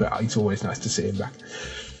characters, but it's always nice to see him back.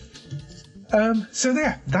 So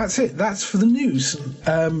there, that's it. That's for the news.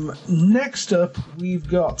 Next up, we've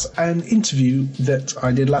got an interview that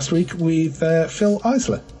I did last week with Phil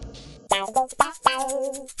Eisler.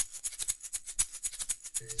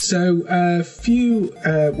 So a few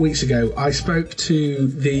weeks ago, I spoke to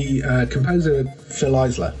the composer Phil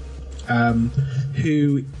Eisler,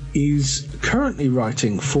 who is currently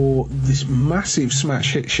writing for this massive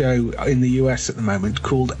smash hit show in the US at the moment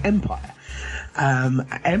called Empire.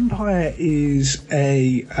 Empire is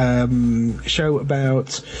a show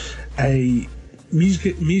about a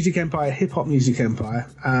music empire, hip-hop music empire.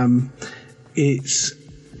 It's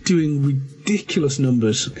doing ridiculous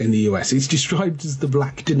numbers in the US. It's described as the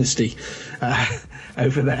Black Dynasty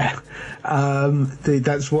over there.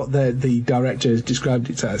 That's what the director has described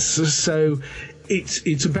it as. So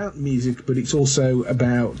it's about music, but it's also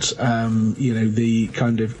about the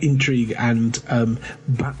kind of intrigue and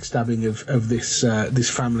backstabbing of this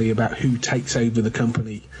family about who takes over the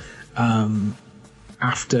company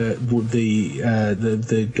after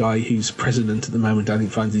the guy who's president at the moment, I think,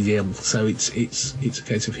 finds he's ill. So it's a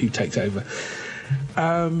case of who takes over.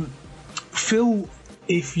 Phil,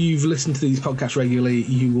 if you've listened to these podcasts regularly,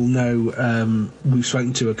 you will know we've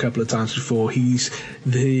spoken to a couple of times before. He's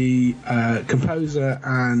the composer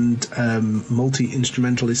and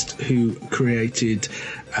multi-instrumentalist who created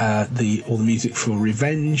all the music for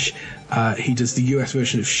Revenge. He does the US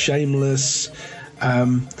version of Shameless.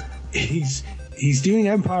 He's doing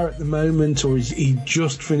Empire at the moment, or he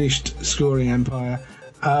just finished scoring Empire,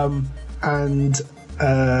 and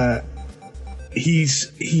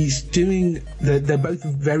he's doing. They're both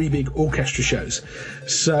very big orchestra shows,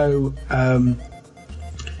 so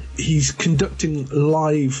he's conducting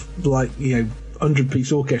live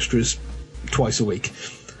 100-piece orchestras twice a week.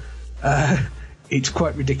 It's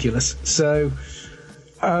quite ridiculous. So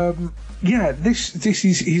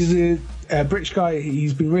he's a British guy.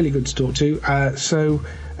 He's been really good to talk to. So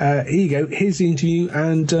here you go. Here's the interview,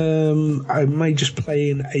 and I may just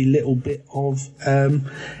play in a little bit of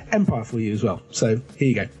Empire for you as well. So here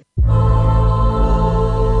you go.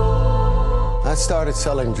 I started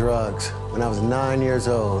selling drugs when I was 9 years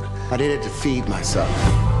old. I did it to feed myself.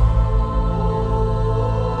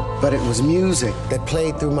 But it was music that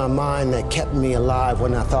played through my mind that kept me alive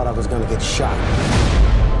when I thought I was going to get shot.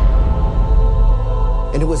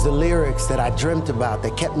 And it was the lyrics that I dreamt about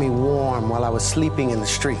that kept me warm while I was sleeping in the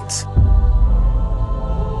streets.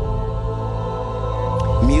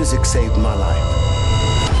 Music saved my life.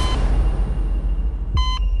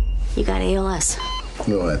 You got ALS.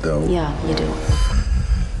 No, I don't. Yeah, you do.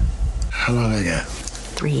 How long I got?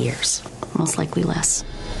 3 years. Most likely less.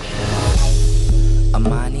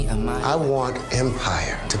 I want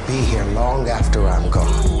Empire to be here long after I'm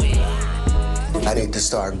gone. I need to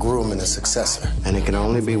start grooming a successor, and it can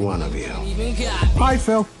only be one of you. Hi,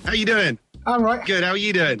 Phil. How you doing? I'm right. Good. How are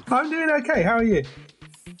you doing? I'm doing okay. How are you?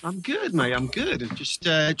 I'm good, mate. I'm good.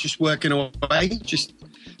 Just working away. Just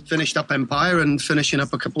finished up Empire and finishing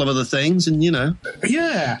up a couple of other things, and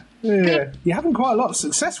Yeah. You're having quite a lot of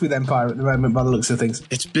success with Empire at the moment, by the looks of things.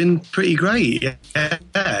 it's been pretty great. Yeah.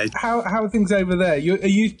 How are things over there? Are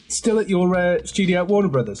you still at your studio at Warner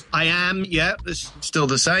Brothers? I am, yeah. It's still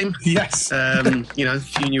the same. Yes. A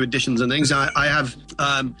few new additions and things. I have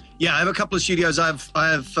a couple of studios. I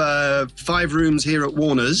have 5 rooms here at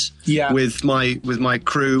Warner's. Yeah. With my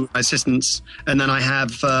crew, my assistants, and then I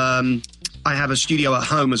have a studio at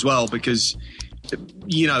home as well because.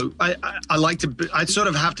 I like to. I sort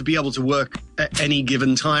of have to be able to work at any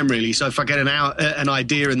given time, really. So if I get an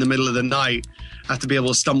idea in the middle of the night, I have to be able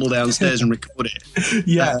to stumble downstairs and record it.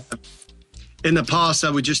 Yeah. In the past, I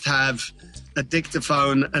would just have a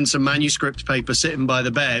dictaphone and some manuscript paper sitting by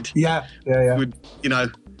the bed. Yeah.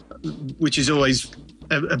 Which is always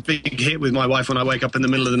a big hit with my wife when I wake up in the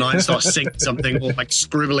middle of the night and start singing something or like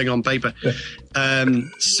scribbling on paper.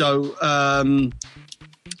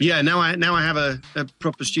 Now I have a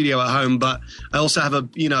proper studio at home, but I also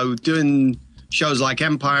have doing shows like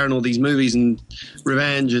Empire and all these movies and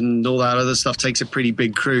Revenge and all that other stuff takes a pretty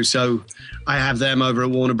big crew. So I have them over at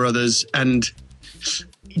Warner Brothers, and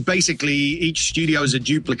basically each studio is a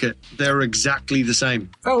duplicate. They're exactly the same.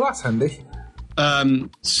 Oh, that's handy.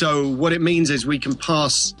 So what it means is we can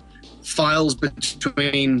pass files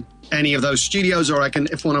between any of those studios, or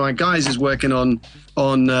if one of my guys is working on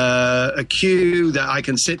a queue, that I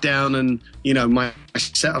can sit down and my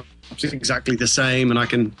setup is exactly the same, and I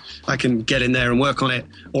can get in there and work on it,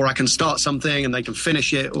 or I can start something and they can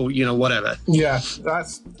finish it, or whatever. Yeah,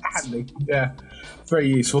 that's handy. Yeah, very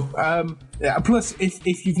useful. Plus,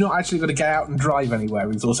 if you've not actually got to get out and drive anywhere,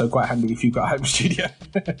 it's also quite handy if you've got a home studio.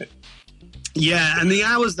 Yeah, and the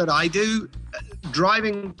hours that I do,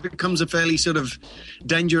 driving becomes a fairly sort of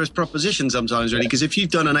dangerous proposition sometimes, really, because if you've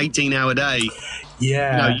done an 18-hour day,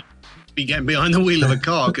 you be getting behind the wheel of a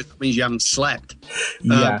car because that means you haven't slept.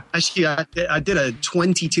 Yeah. Actually, I did a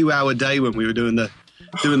 22-hour day when we were doing the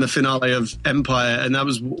finale of Empire, and that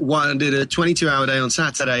was one. I did a 22-hour day on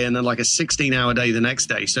Saturday, and then like a 16-hour day the next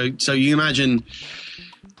day. So you imagine.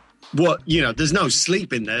 There's no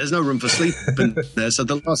sleep in there. There's no room for sleep in there. So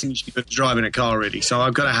the last thing you should do is driving a car, really. So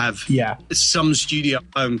I've got to have some studio at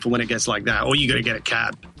home for when it gets like that, or you got to get a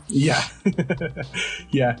cab. Yeah.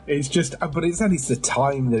 Yeah. It's just, but it's only the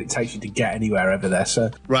time that it takes you to get anywhere over there. So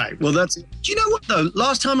right. Well, do you know what though?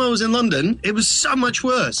 Last time I was in London, it was so much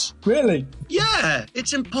worse. Really? Yeah.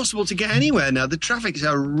 It's impossible to get anywhere now. The traffic is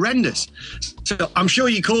horrendous. So I'm sure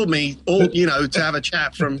you called me to have a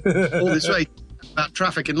chat from all this way about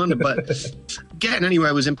traffic in London, but getting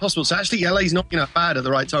anywhere was impossible. So actually LA's not bad at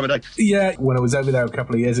the right time of day. Yeah, when I was over there a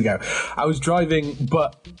couple of years ago, I was driving,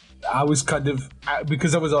 but I was kind of,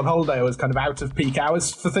 because I was on holiday, I was kind of out of peak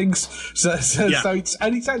hours for things. So it's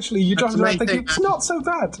actually, you're driving around thinking, it's not so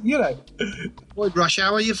bad, Avoid rush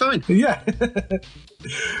hour, you're fine. Yeah.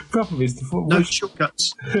 Problem is, no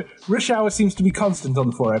shortcuts. Rush hour seems to be constant on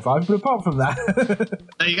the 405, but apart from that...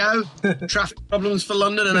 There you go. Traffic problems for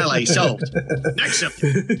London and LA solved. Next up.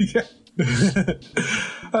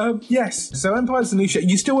 Yes, so Empire's the new show.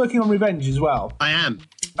 You're still working on Revenge as well? I am.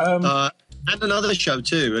 And another show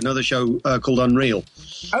too, called Unreal.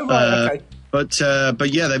 Oh, right, okay. But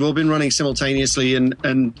yeah, they've all been running simultaneously,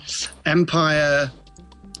 and Empire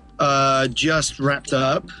just wrapped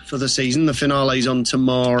up for the season. The finale's on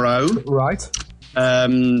tomorrow. Right.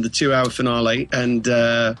 The 2-hour finale, and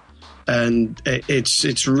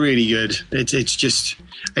it's really good.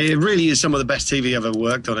 It really is some of the best TV I've ever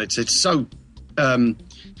worked on. It's so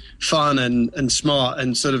fun and smart,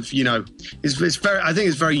 and sort of it's very. I think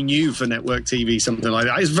it's very new for network TV, something like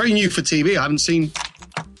that. It's very new for TV. I haven't seen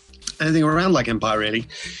anything around like Empire, really.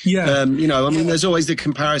 Yeah. There's always the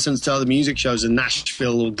comparisons to other music shows in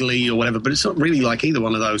Nashville or Glee or whatever, but it's not really like either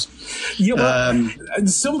one of those. Yeah, well,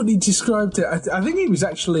 somebody described it. I think it was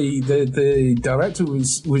actually the director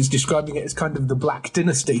was describing it as kind of the Black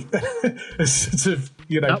Dynasty, sort of,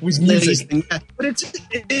 with music. But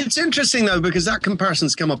it's interesting though, because that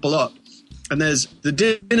comparison's come up a lot, and there's the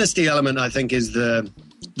Dynasty element. I think is the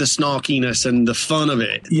snarkiness and the fun of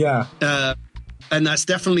it. Yeah. And that's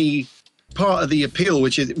definitely part of the appeal,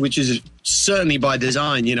 which is certainly by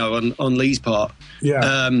design, on Lee's part.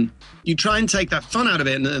 Yeah. You try and take that fun out of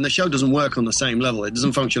it, and the show doesn't work on the same level. It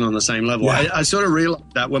doesn't function on the same level. Yeah. I sort of realized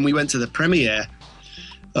that when we went to the premiere,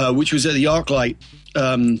 which was at the ArcLight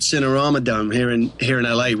Cinerama Dome here in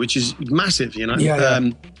LA, which is massive, Yeah.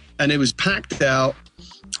 And it was packed out,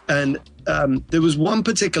 and there was one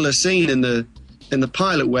particular scene in the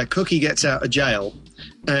pilot where Cookie gets out of jail,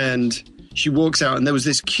 and she walks out, and there was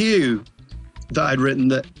this cue that I'd written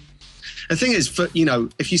that, The thing is, for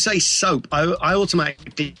if you say soap, I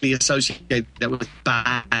automatically associate that with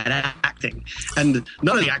bad acting, and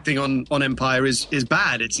none of the acting on Empire is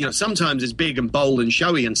bad. It's sometimes it's big and bold and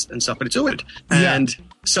showy and stuff, but it's all good. And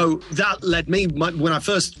so that led me, when I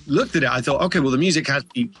first looked at it, I thought, okay, well, the music has to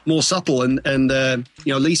be more subtle. And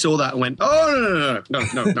Lee saw that and went, oh, no.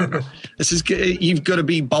 This is, you've got to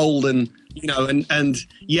be bold and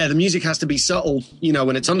the music has to be subtle,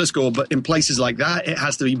 when it's underscore, but in places like that, it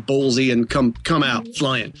has to be ballsy and come out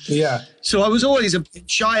flying. Yeah. So I was always a bit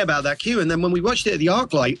shy about that cue. And then when we watched it at the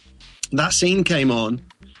ArcLight, that scene came on.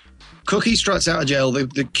 Cookie struts out of jail.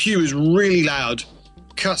 The cue is really loud,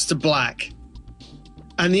 cuts to black.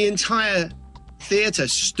 And the entire theatre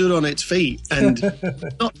stood on its feet and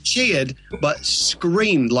not cheered, but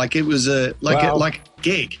screamed like it was a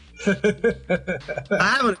gig.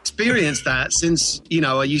 I haven't experienced that since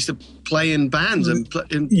I used to play in bands and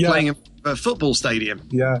playing in a football stadium.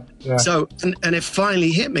 Yeah. So and it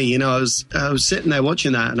finally hit me. I was sitting there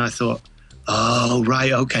watching that, and I thought, oh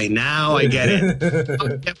right, okay, now I get it.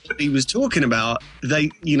 I get what he was talking about.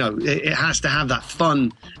 It has to have that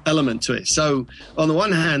fun element to it. So on the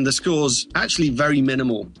one hand, the score's actually very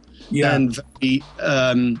minimal and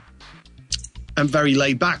very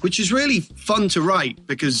laid back, which is really fun to write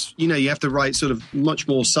because, you have to write sort of much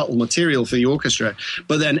more subtle material for the orchestra.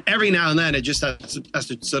 But then every now and then it just has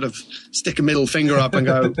to sort of stick a middle finger up and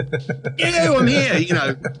go, yeah, I'm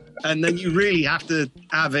here, and then you really have to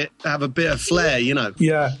have a bit of flair,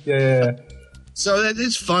 Yeah. So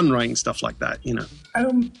it's fun writing stuff like that,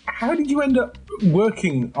 How did you end up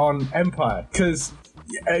working on Empire? Because,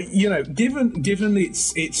 given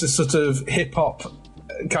it's a sort of hip-hop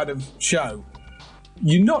kind of show,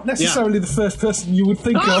 you're not necessarily the first person you would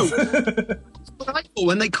think of.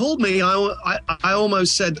 When they called me, I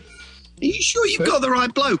almost said, are you sure you've got the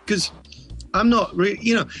right bloke? Because I'm not really,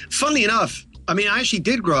 funnily enough, I mean, I actually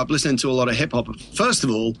did grow up listening to a lot of hip hop. First of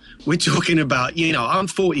all, we're talking about, I'm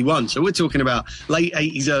 41, so we're talking about late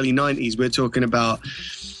 80s, early 90s. We're talking about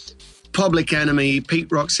Public Enemy,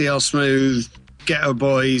 Pete Rock, CL Smooth, Ghetto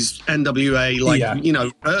Boys, NWA,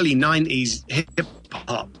 early 90s hip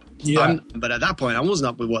hop. Yeah. But at that point, I wasn't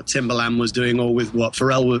up with what Timbaland was doing or with what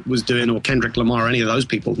Pharrell was doing or Kendrick Lamar or any of those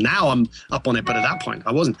people. Now I'm up on it, but at that point,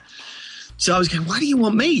 I wasn't. So I was going, why do you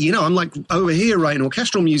want me? I'm like over here writing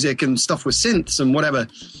orchestral music and stuff with synths and whatever.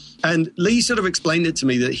 And Lee sort of explained it to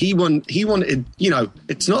me that he wanted,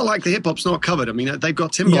 it's not like the hip hop's not covered. I mean, they've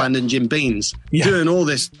got Timbaland and Jim Beans doing all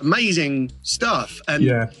this amazing stuff.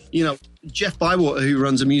 And, Jeff Bywater, who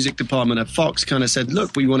runs a music department at Fox, kind of said,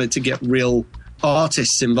 look, we wanted to get real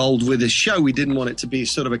artists involved with this show. We didn't want it to be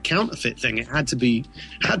sort of a counterfeit thing. It had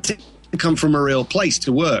to come from a real place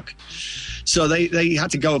to work. So they had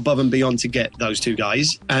to go above and beyond to get those two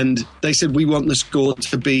guys. And they said, we want the score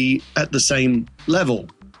to be at the same level.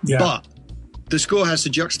 Yeah. But the score has to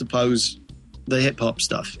juxtapose the hip hop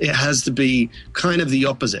stuff. It has to be kind of the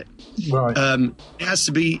opposite. Right. It has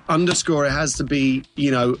to be underscore. It has to be,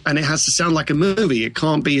 and it has to sound like a movie. It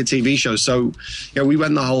can't be a TV show. So, we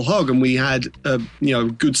went the whole hog and we had a,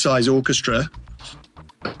 good size orchestra.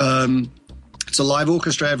 It's a live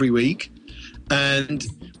orchestra every week. And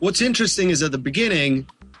what's interesting is at the beginning,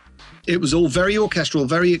 it was all very orchestral,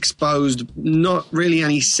 very exposed, not really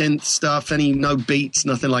any synth stuff, no beats,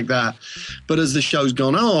 nothing like that. But as the show's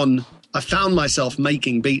gone on, I found myself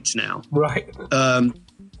making beats now. Right.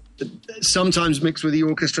 Sometimes mixed with the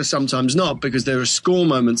orchestra, sometimes not, because there are score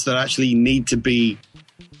moments that actually need to be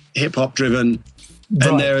hip-hop driven. Right.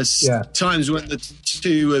 And there are times when the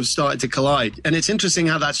two have started to collide. And it's interesting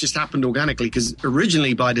how that's just happened organically, because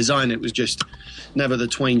originally by design it was just never the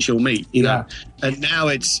twain shall meet, know. And now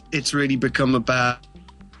it's really become about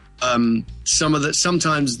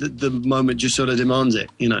sometimes the moment just sort of demands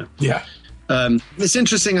it, Yeah. It's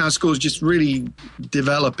interesting how scores just really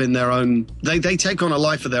develop in their own. They take on a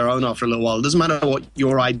life of their own after a little while. It doesn't matter what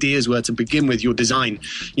your ideas were to begin with, your design.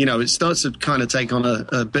 It starts to kind of take on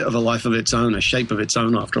a bit of a life of its own, a shape of its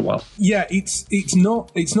own after a while. Yeah, it's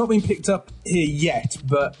not been picked up here yet,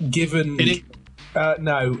 but given.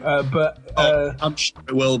 I'm sure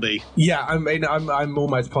it will be. Yeah, I mean, I'm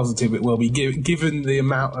almost positive it will be, given the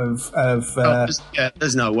amount of.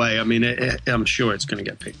 There's no way. I mean, I'm sure it's going to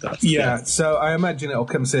get picked up. Yeah, so I imagine it'll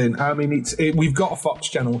come soon. I mean, we've got a Fox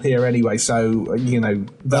channel here anyway, so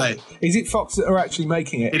right. Is it Fox that are actually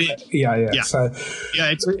making it? It is. Yeah. So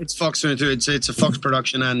it's Fox. It's a Fox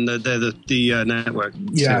production, and they're the network.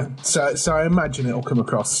 Yeah, so I imagine it'll come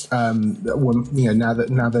across. Now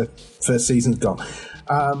the first season's gone.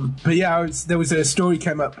 But yeah, there was a story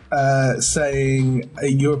came up saying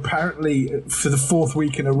you're apparently for the fourth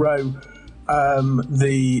week in a row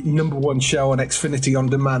the #1 show on Xfinity on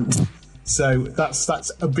demand. So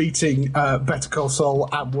that's beating Better Call Saul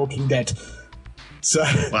and Walking Dead. So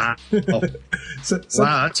wow, so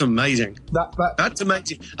wow, that's amazing. That's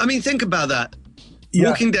amazing. I mean, think about that. Yeah.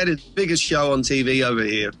 Walking Dead is the biggest show on TV over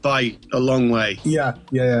here by a long way. Yeah.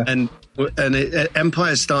 And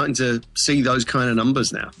Empire's starting to see those kind of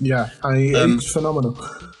numbers now. Yeah, it's phenomenal.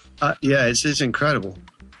 Yeah, it's incredible.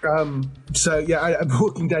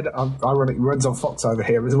 Walking Dead ironically runs on Fox over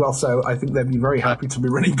here as well, so I think they'd be very happy to be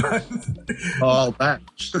running both. Oh, I'll bet.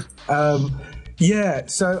 Yeah,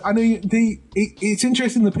 so I know it's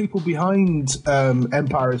interesting the people behind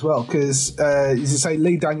Empire as well, because as you say,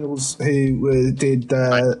 Lee Daniels, who did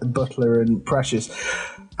Butler and Precious,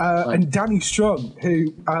 and Danny Strong,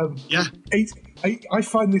 who I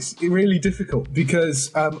find this really difficult because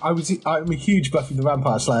I'm a huge Buffy the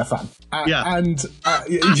Vampire Slayer fan, and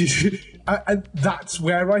that's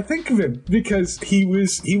where I think of him, because he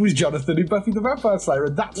was Jonathan in Buffy the Vampire Slayer,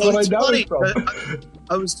 and that's what I know him from.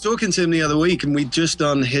 I was talking to him the other week, and we'd just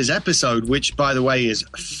done his episode, which, by the way, is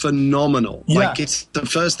phenomenal. Yeah. Like, it's the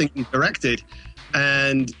first thing he directed,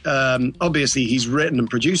 and obviously he's written and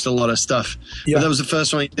produced a lot of stuff. Yeah. But that was the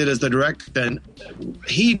first one he did as the director, and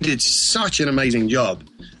he did such an amazing job.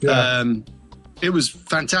 Yeah. It was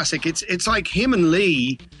fantastic. It's like him and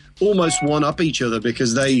Lee almost one up each other,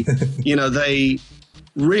 because they, they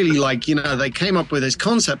really they came up with this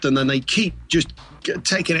concept, and then they keep just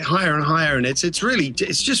taking it higher and higher, and it's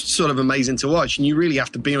just sort of amazing to watch, and you really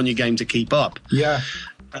have to be on your game to keep up. Yeah.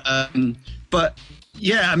 But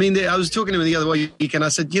yeah, I mean, I was talking to him the other week, and I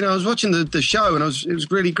said, I was watching the show, and it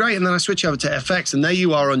was really great, and then I switch over to FX, and there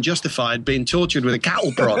you are on Justified being tortured with a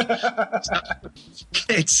cattle prod.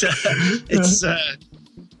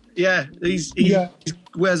 He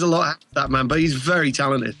wears a lot of that man, but he's very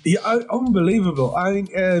talented. Yeah, unbelievable. I mean,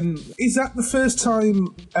 is that the first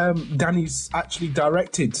time Danny's actually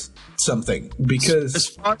directed something? Because as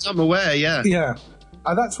far as I'm aware, yeah. Yeah.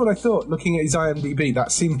 That's what I thought. Looking at his IMDb,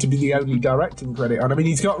 that seemed to be the only directing credit. And I mean,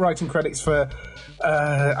 he's got writing credits for.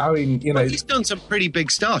 He's done some pretty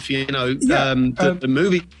big stuff. The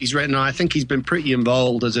movie he's written, I think he's been pretty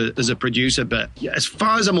involved as a producer. But yeah, as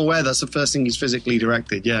far as I'm aware, that's the first thing he's physically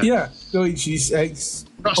directed. Yeah. Yeah. So trust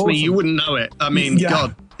awesome. me, you wouldn't know it. I mean,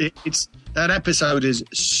 God, it's that episode is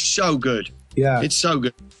so good. Yeah, it's so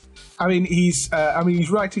good. I mean, he's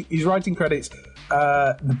writing credits.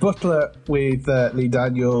 The Butler with Lee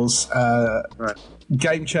Daniels, right.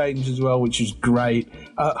 Game Change as well, which is great.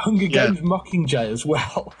 Hunger Games Mockingjay as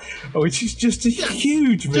well, which is just a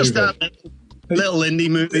huge movie. Just that little indie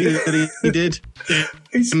movie that he did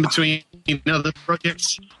in between other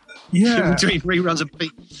projects. Yeah, in between reruns of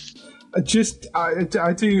Beat.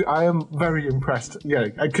 I am very impressed. Yeah,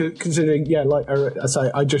 considering, like I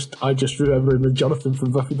say, I just remember him as Jonathan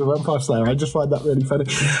from Buffy the Vampire Slayer. I just find that really funny.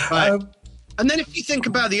 Right. And then if you think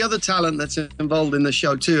about the other talent that's involved in the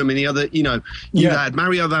show too, I mean, the other, you've had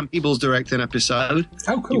Mario Van Peebles direct an episode.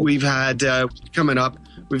 Oh, cool. We've had, coming up,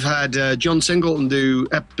 we've had John Singleton do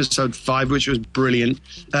episode 5, which was brilliant.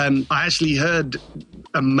 I actually heard,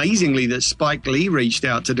 amazingly, that Spike Lee reached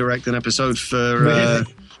out to direct an episode for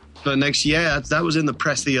next year. That was in the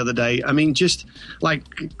press the other day. I mean, just like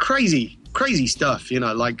crazy stuff,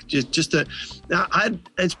 like just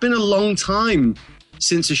it's been a long time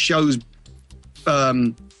since a show's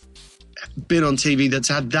been on TV that's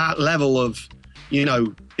had that level of,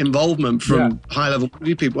 involvement from high-level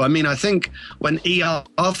movie people. I mean, I think when ER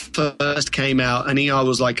first came out, and ER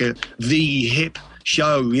was like the hip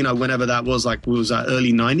show, whenever that was, like, was that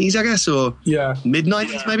early 90s, I guess, or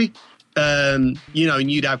mid-90s maybe? And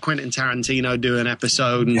you'd have Quentin Tarantino do an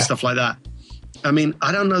episode and stuff like that. I mean,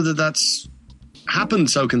 I don't know that that's happened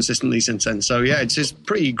so consistently since then. So yeah, it's just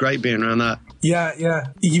pretty great being around that. Yeah.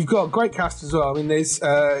 You've got a great cast as well. I mean, there's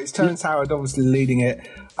it's Terrence Howard obviously leading it.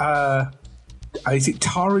 Is it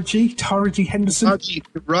Taraji Henderson?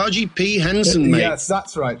 Raji P. Henson, mate. Yes,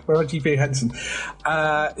 that's right. Raji P. Henson.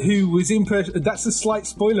 Who was in that's a slight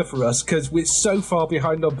spoiler for us, because we're so far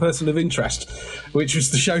behind on Person of Interest, which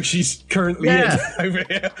was the show she's currently in over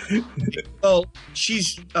here. Well,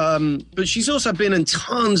 but she's also been in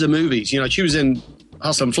tons of movies. She was in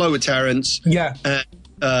Hustle and Flow with Terrence. Yeah.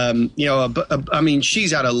 I mean,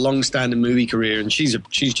 she's had a long-standing movie career, and she's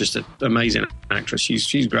just an amazing actress.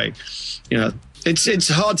 She's great. It's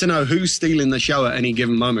hard to know who's stealing the show at any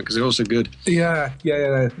given moment, because they're all so good. Yeah.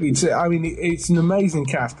 It's an amazing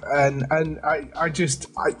cast, and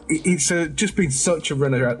it's just been such a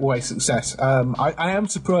runaway success. I am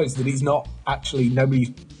surprised that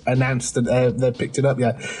nobody announced that they've picked it up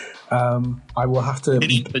yet. I will have to.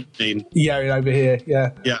 Yeah, over here.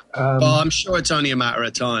 Yeah. Yeah. Well, I'm sure it's only a matter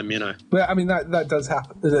of time, you know. Well, I mean that does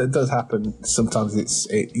happen. It does happen. Sometimes it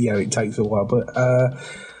takes a while, but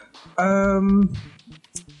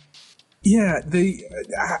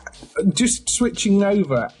just switching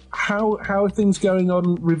over. How are things going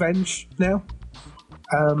on Revenge now?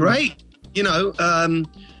 Great. You know,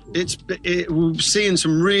 we're seeing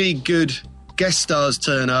some really good guest stars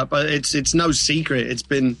turn up. It's no secret. It's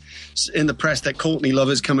been in the press that Courtney Love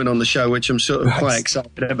is coming on the show, which I'm sort of quite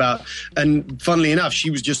excited about. And funnily enough,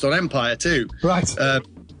 she was just on Empire too. Right.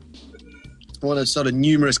 One of sort of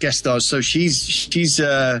numerous guest stars. So she's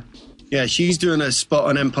doing a spot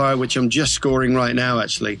on Empire, which I'm just scoring right now,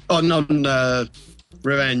 actually. On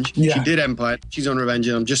Revenge. Yeah. She did Empire. She's on Revenge,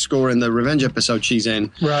 and I'm just scoring the Revenge episode she's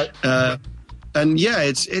in. Right. And yeah,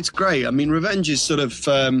 it's great. I mean, Revenge is sort of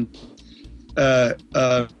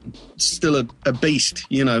still a beast,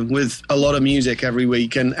 you know, with a lot of music every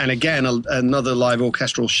week, and again another live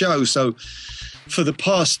orchestral show. So for the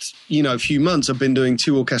past few months, I've been doing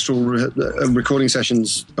 2 orchestral recording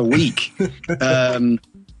sessions a week.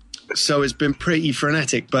 So it's been pretty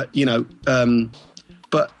frenetic, but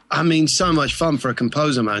I mean, so much fun for a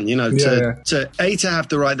composer, man. To have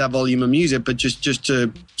to write that volume of music, but just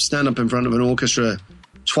to stand up in front of an orchestra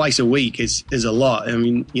twice a week is a lot. I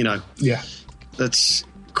mean, that's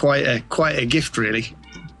quite a gift, really.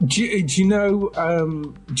 Do you know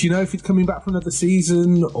if it's coming back for another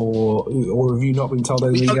season, or have you not been told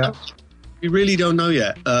anything yet? We really don't know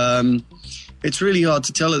yet. It's really hard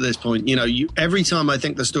to tell at this point. Every time I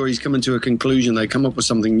think the story's coming to a conclusion, they come up with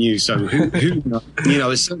something new. So who knows?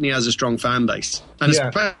 It certainly has a strong fan base, and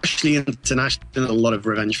especially internationally, there's a lot of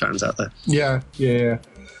Revenge fans out there. Yeah.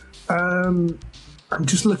 I'm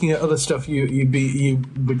just looking at other stuff you were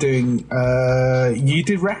doing. You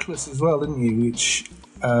did Reckless as well, didn't you? Which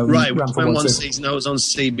right, one season. I was on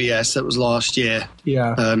CBS. That was last year.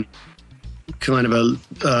 Yeah. Kind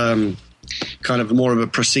of more of a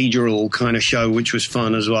procedural kind of show, which was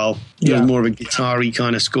fun as well. It was more of a guitar-y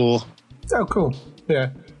kind of score. Oh, cool.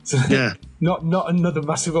 Yeah. So, yeah. Not another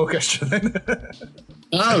massive orchestra then.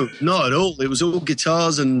 No, not at all. It was all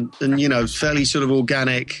guitars and fairly sort of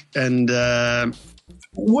organic. And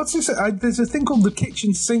what's this? There's a thing called the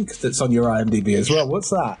kitchen sink that's on your IMDb as well.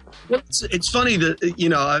 What's that? It's funny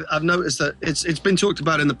that I've noticed that it's been talked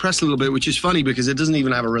about in the press a little bit, which is funny because it doesn't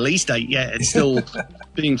even have a release date yet. It's still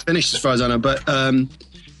being finished as far as I know. But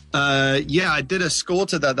I did a score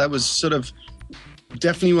to that. That was sort of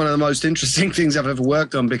definitely one of the most interesting things I've ever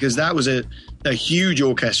worked on, because that was a huge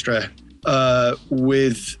orchestra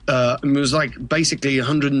with it was like basically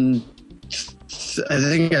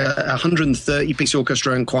 130 piece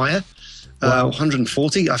orchestra and choir. Wow.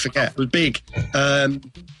 140, I forget. It was big.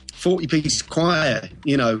 40 piece choir,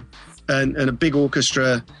 and a big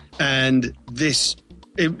orchestra. And it's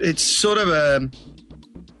sort of a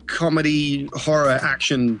comedy, horror,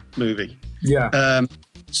 action movie. Yeah.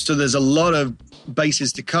 So there's a lot of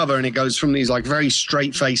bases to cover, and it goes from these like very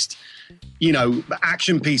straight-faced,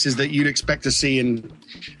 action pieces that you'd expect to see in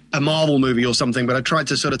a Marvel movie or something. But I tried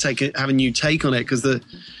to sort of have a new take on it, because the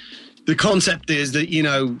concept is that,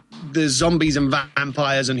 there's zombies and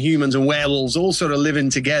vampires and humans and werewolves all sort of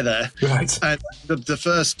living together. Right. And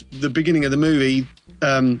the beginning of the movie,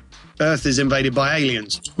 Earth is invaded by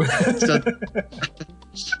aliens.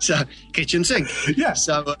 So kitchen sink. Yeah.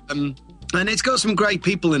 So, and it's got some great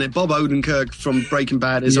people in it. Bob Odenkirk from Breaking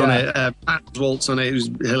Bad is on it. Pat Waltz on it,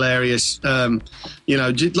 who's hilarious.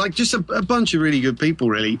 Just a bunch of really good people,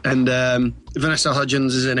 really. And Vanessa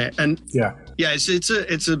Hudgens is in it. And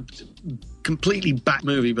it's a completely back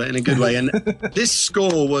movie, but in a good way. And this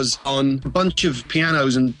score was on a bunch of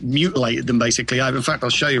pianos and mutilated them, basically. In fact, I'll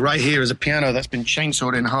show you right here is a piano that's been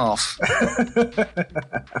chainsawed in half.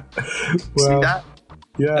 See that?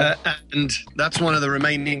 Yeah. And that's one of the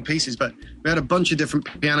remaining pieces. But we had a bunch of different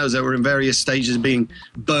pianos that were in various stages of being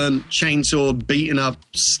burnt, chainsawed, beaten up,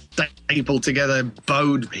 stapled together,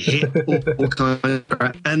 bowed, hit, all kinds of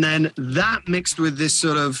crap. And then that mixed with this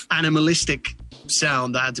sort of animalistic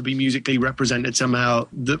sound that had to be musically represented somehow,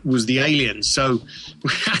 that was the aliens. So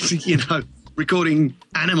we had to, recording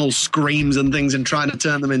animal screams and things and trying to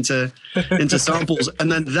turn them into samples.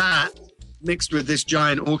 And then that mixed with this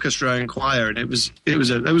giant orchestra and choir, and it was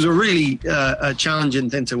a really challenging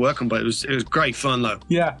thing to work on, but it was great fun though.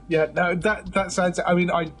 Yeah. No, that sounds. I mean,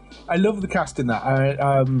 I love the cast in that.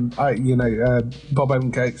 Bob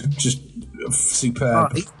Odenkirk's just superb.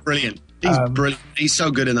 Oh, he's brilliant. He's brilliant. He's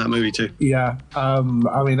so good in that movie too. Yeah, I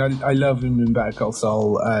mean, I love him in Better Call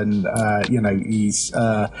Saul, and he's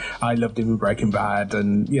I loved him in Breaking Bad,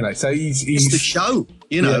 and so he's the show.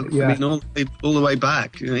 Yeah. I mean, all the way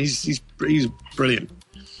back. He's brilliant.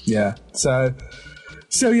 Yeah. So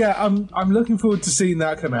yeah, I'm looking forward to seeing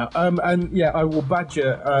that come out. And yeah, I will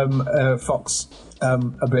badger Fox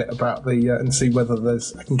a bit about and see whether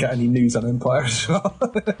I can get any news on Empire as well.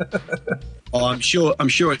 Oh, I'm sure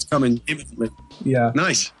it's coming imminently. Yeah,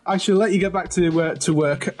 nice. I shall let you get back to work.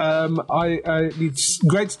 It's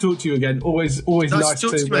great to talk to you again. Always nice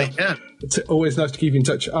to always nice to keep in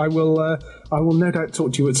touch. I will no doubt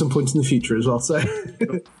talk to you at some point in the future as well. So, all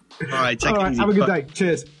right, take it easy. Have a good day.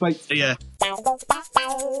 Cheers. Bye. See ya.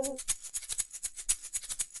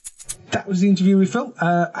 That was the interview with Phil.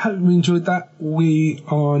 Hope you enjoyed that. We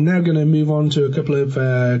are now going to move on to a couple of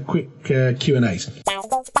quick Q&As.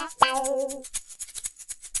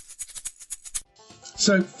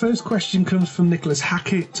 So, first question comes from Nicholas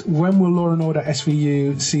Hackett. When will Law & Order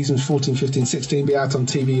SVU seasons 14, 15, 16 be out on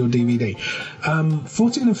TV or DVD?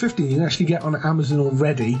 14 and 15 you can actually get on Amazon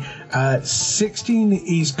already. 16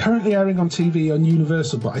 is currently airing on TV on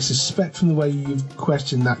Universal, but I suspect from the way you've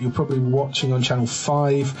questioned that, you're probably watching on Channel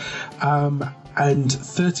 5. And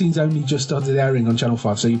 13's only just started airing on Channel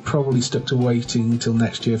 5, so you're probably stuck to waiting until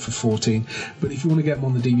next year for 14. But if you want to get them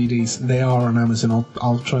on the DVDs, they are on Amazon.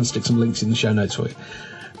 I'll try and stick some links in the show notes for you.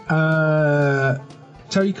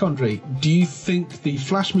 Terry Condry, do you think the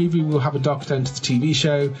Flash movie will have a darker tone to the TV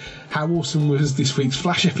show? How awesome was this week's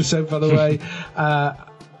Flash episode, by the way? Are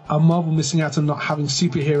Marvel missing out on not having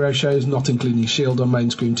superhero shows, not including S.H.I.E.L.D. on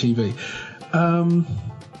mainstream TV? I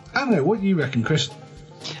don't know. What do you reckon, Chris?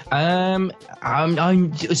 I'm to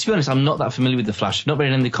be honest, I'm not that familiar with the Flash. I've not read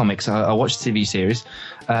any of the comics. I watched the TV series.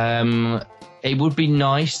 It would be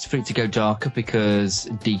nice for it to go darker because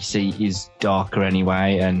DC is darker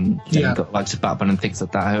anyway, and you've got likes of Batman and things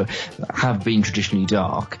like that who have been traditionally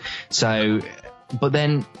dark. So, but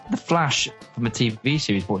then the Flash from a TV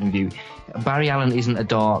series point of view, Barry Allen isn't a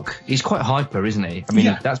dark. He's quite hyper, isn't he? I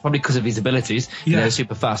mean, that's probably because of his abilities.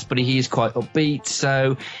 Super fast, but he is quite upbeat.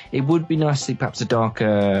 So it would be nice to see perhaps a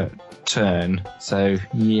darker turn. So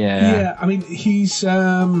yeah. I mean, he's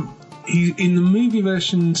in the movie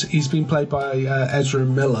versions. He's been played by Ezra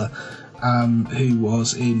Miller, who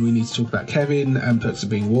was in We Need to Talk About Kevin and Perks of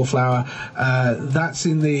Being a Wallflower. That's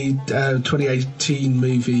in the 2018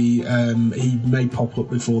 movie. He may pop up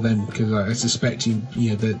before then because I suspect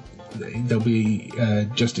that there'll be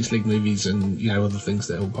Justice League movies and other things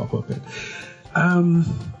that will pop up in.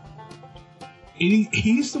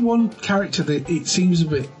 He's the one character that it seems a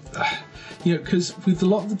bit, because with a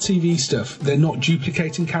lot of the TV stuff, they're not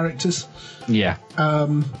duplicating characters. Yeah.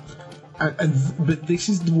 But this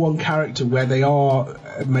is the one character where they are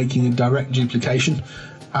making a direct duplication.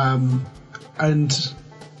 Grant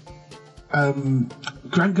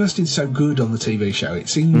Gustin's so good on the TV show. It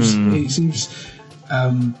seems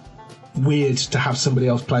weird to have somebody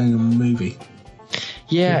else playing in a movie.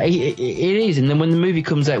 Yeah, it is. And then when the movie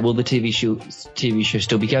comes out, will the TV show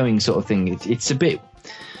still be going, sort of thing? It's a bit.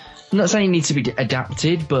 I'm not saying it needs to be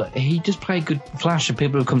adapted, but he does play a good Flash, and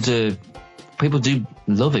people do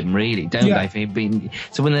love him, really, don't they?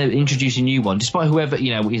 So when they're introducing a new one, despite whoever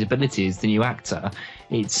his ability is, the new actor,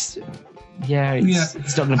 it's not going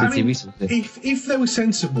to be TV series. If they were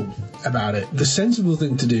sensible about it, the sensible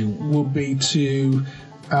thing to do would be to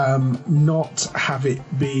not have it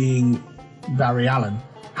being Barry Allen.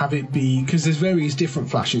 Have it be, because there's various different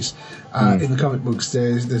Flashes in the comic books.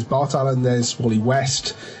 There's Bart Allen, there's Wally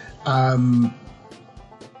West.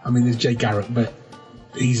 There's Jay Garrick, but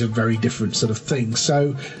he's a very different sort of thing.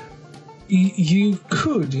 So you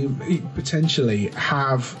could potentially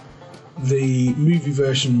have the movie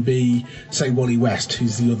version be, say, Wally West,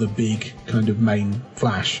 who's the other big kind of main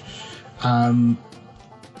Flash, and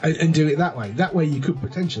do it that way. That way you could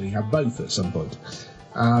potentially have both at some point.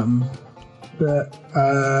 But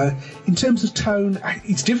in terms of tone,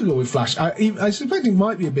 it's difficult with Flash. I suspect it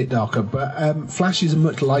might be a bit darker, but Flash is a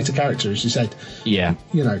much lighter character, as you said. Yeah.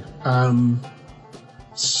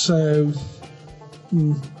 So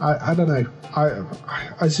I don't know.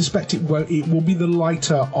 I suspect it will be the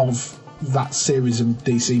lighter of that series of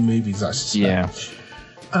DC movies, I suspect.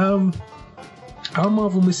 Yeah. Are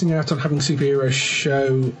Marvel missing out on having a superhero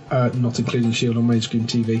show, not including S.H.I.E.L.D. on mainstream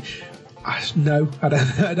TV? No, I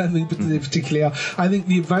don't think they particularly are. I think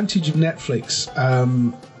the advantage of Netflix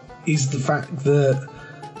is the fact that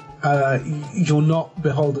you're not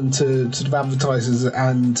beholden to sort of advertisers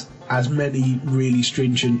and as many really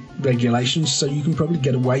stringent regulations, so you can probably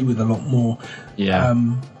get away with a lot more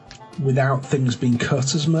without things being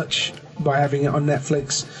cut as much. by having it on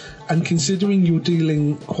Netflix, and considering you're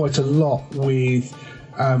dealing quite a lot with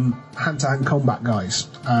hand-to-hand combat guys,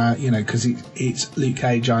 because it's Luke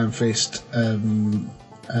Cage, Iron Fist, Daredevil,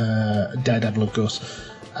 of course.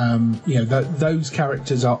 Those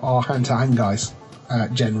characters are hand-to-hand guys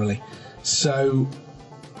generally. So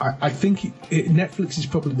I think Netflix is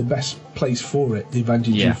probably the best place for it. The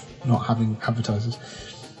advantage of not having advertisers.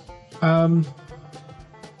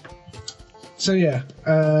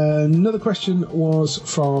 Another question was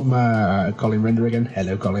from Colin Render again.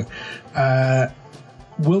 Hello, Colin.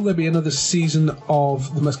 Will there be another season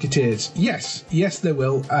of The Musketeers? Yes, there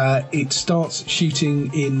will. It starts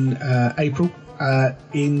shooting in April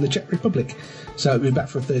in the Czech Republic, so it'll be back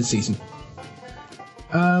for a third season.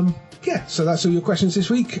 So that's all your questions this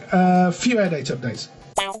week. Few air date updates.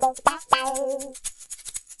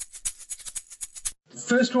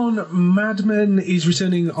 First one, Mad Men is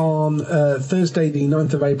returning on Thursday the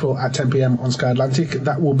 9th of April at 10 p.m. on Sky Atlantic.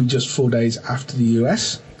 That will be just 4 days after the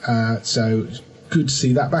US, so good to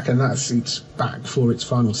see that back, and it's back for its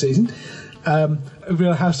final season.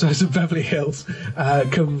 Real Housewives of Beverly Hills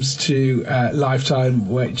comes to Lifetime,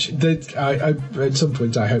 which at some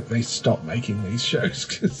point I hope they stop making these shows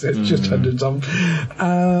because there's just hundreds of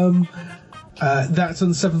them. That's on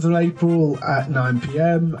the 7th of April at 9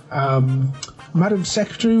 p.m. Madam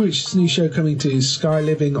Secretary, which is a new show coming to Sky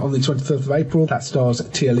Living on the 23rd of April. That stars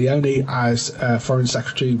Tia Leone as Foreign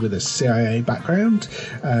Secretary with a CIA background.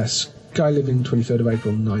 Sky Living, 23rd of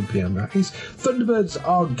April, 9 p.m. that is. Thunderbirds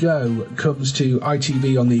Are Go comes to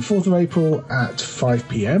ITV on the 4th of April at 5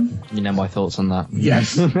 p.m. You know my thoughts on that.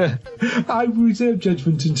 Yes. I reserve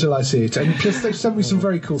judgment until I see it. And plus, they've sent me some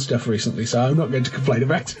very cool stuff recently, so I'm not going to complain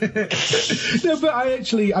about it. No,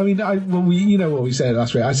 but you know what we said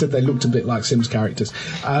last week. I said they looked a bit like Sims characters,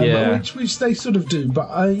 which they sort of do. But,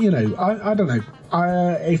 I don't know.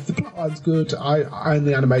 If the plotline's good and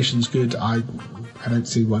the animation's good, I don't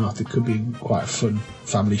see why not. It could be quite a fun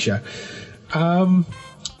family show.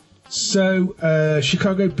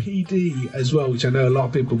 Chicago PD as well, which I know a lot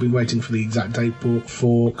of people have been waiting for the exact date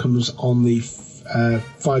for, comes on the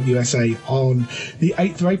 5 USA on the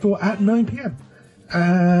 8th of April at 9 p.m.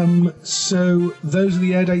 So those are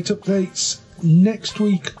the air date updates. Next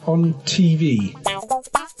week on TV.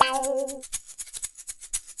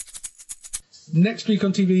 Next week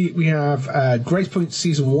on TV, we have Grace Point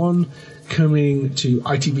Season 1 coming to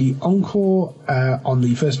ITV Encore on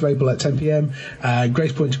the 1st of April at 10 p.m.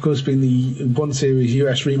 Grace Point, of course, being the one series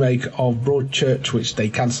US remake of Broadchurch, which they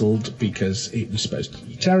cancelled because it was supposed to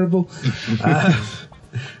be terrible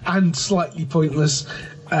and slightly pointless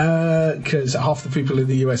because half the people in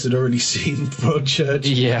the US had already seen Broadchurch.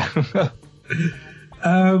 Yeah.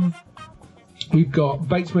 We've got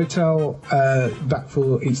Bates Motel back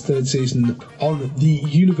for its third season on the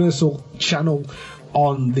Universal Channel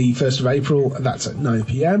on the 1st of April. That's at 9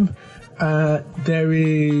 p.m. There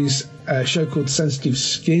is a show called Sensitive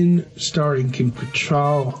Skin starring Kim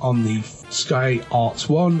Cattrall on the Sky Arts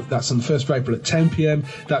 1. That's on the 1st of April at 10 p.m.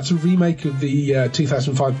 That's a remake of the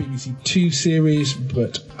 2005 BBC 2 series,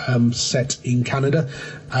 but set in Canada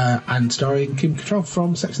and starring Kim Cattrall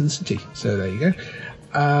from Sex and the City. So there you go.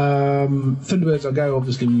 Thunderbirds Are Go,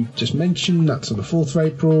 obviously we just mentioned. That's on the 4th of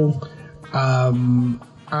April.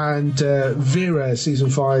 And Vera Season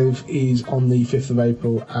 5 is on the 5th of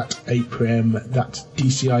April at 8 p.m. That's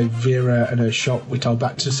DCI Vera and her shot which are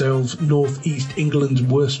back to solve North East England's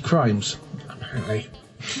worst crimes, apparently.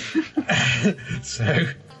 So,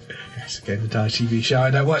 yes, again, the TV show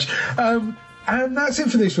I don't watch. And that's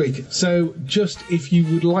it for this week. So just if you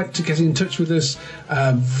would like to get in touch with us,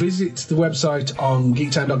 visit the website on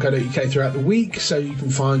geektown.co.uk throughout the week so you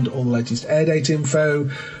can find all the latest air date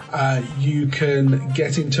info. You can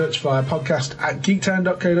get in touch via podcast at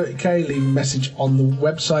geektown.co.uk, leave a message on the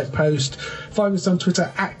website post, find us on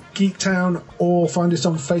Twitter at Geektown, or find us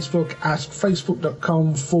on Facebook at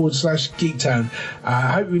facebook.com/Geektown.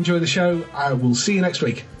 I hope you enjoy the show. I will see you next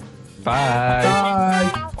week. Bye.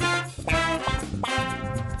 Bye.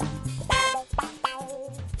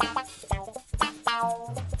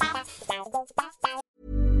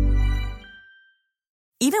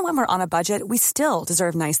 Even when we're on a budget, we still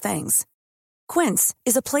deserve nice things. Quince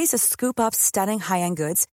is a place to scoop up stunning high-end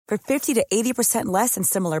goods for 50 to 80% less than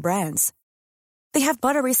similar brands. They have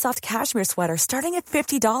buttery soft cashmere sweaters starting at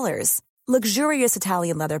 $50, luxurious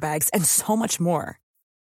Italian leather bags, and so much more.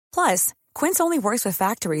 Plus, Quince only works with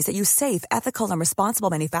factories that use safe, ethical, and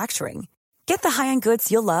responsible manufacturing. Get the high-end goods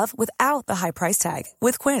you'll love without the high price tag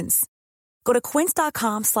with Quince. Go to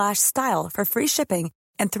quince.com/style for free shipping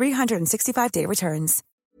and 365-day returns.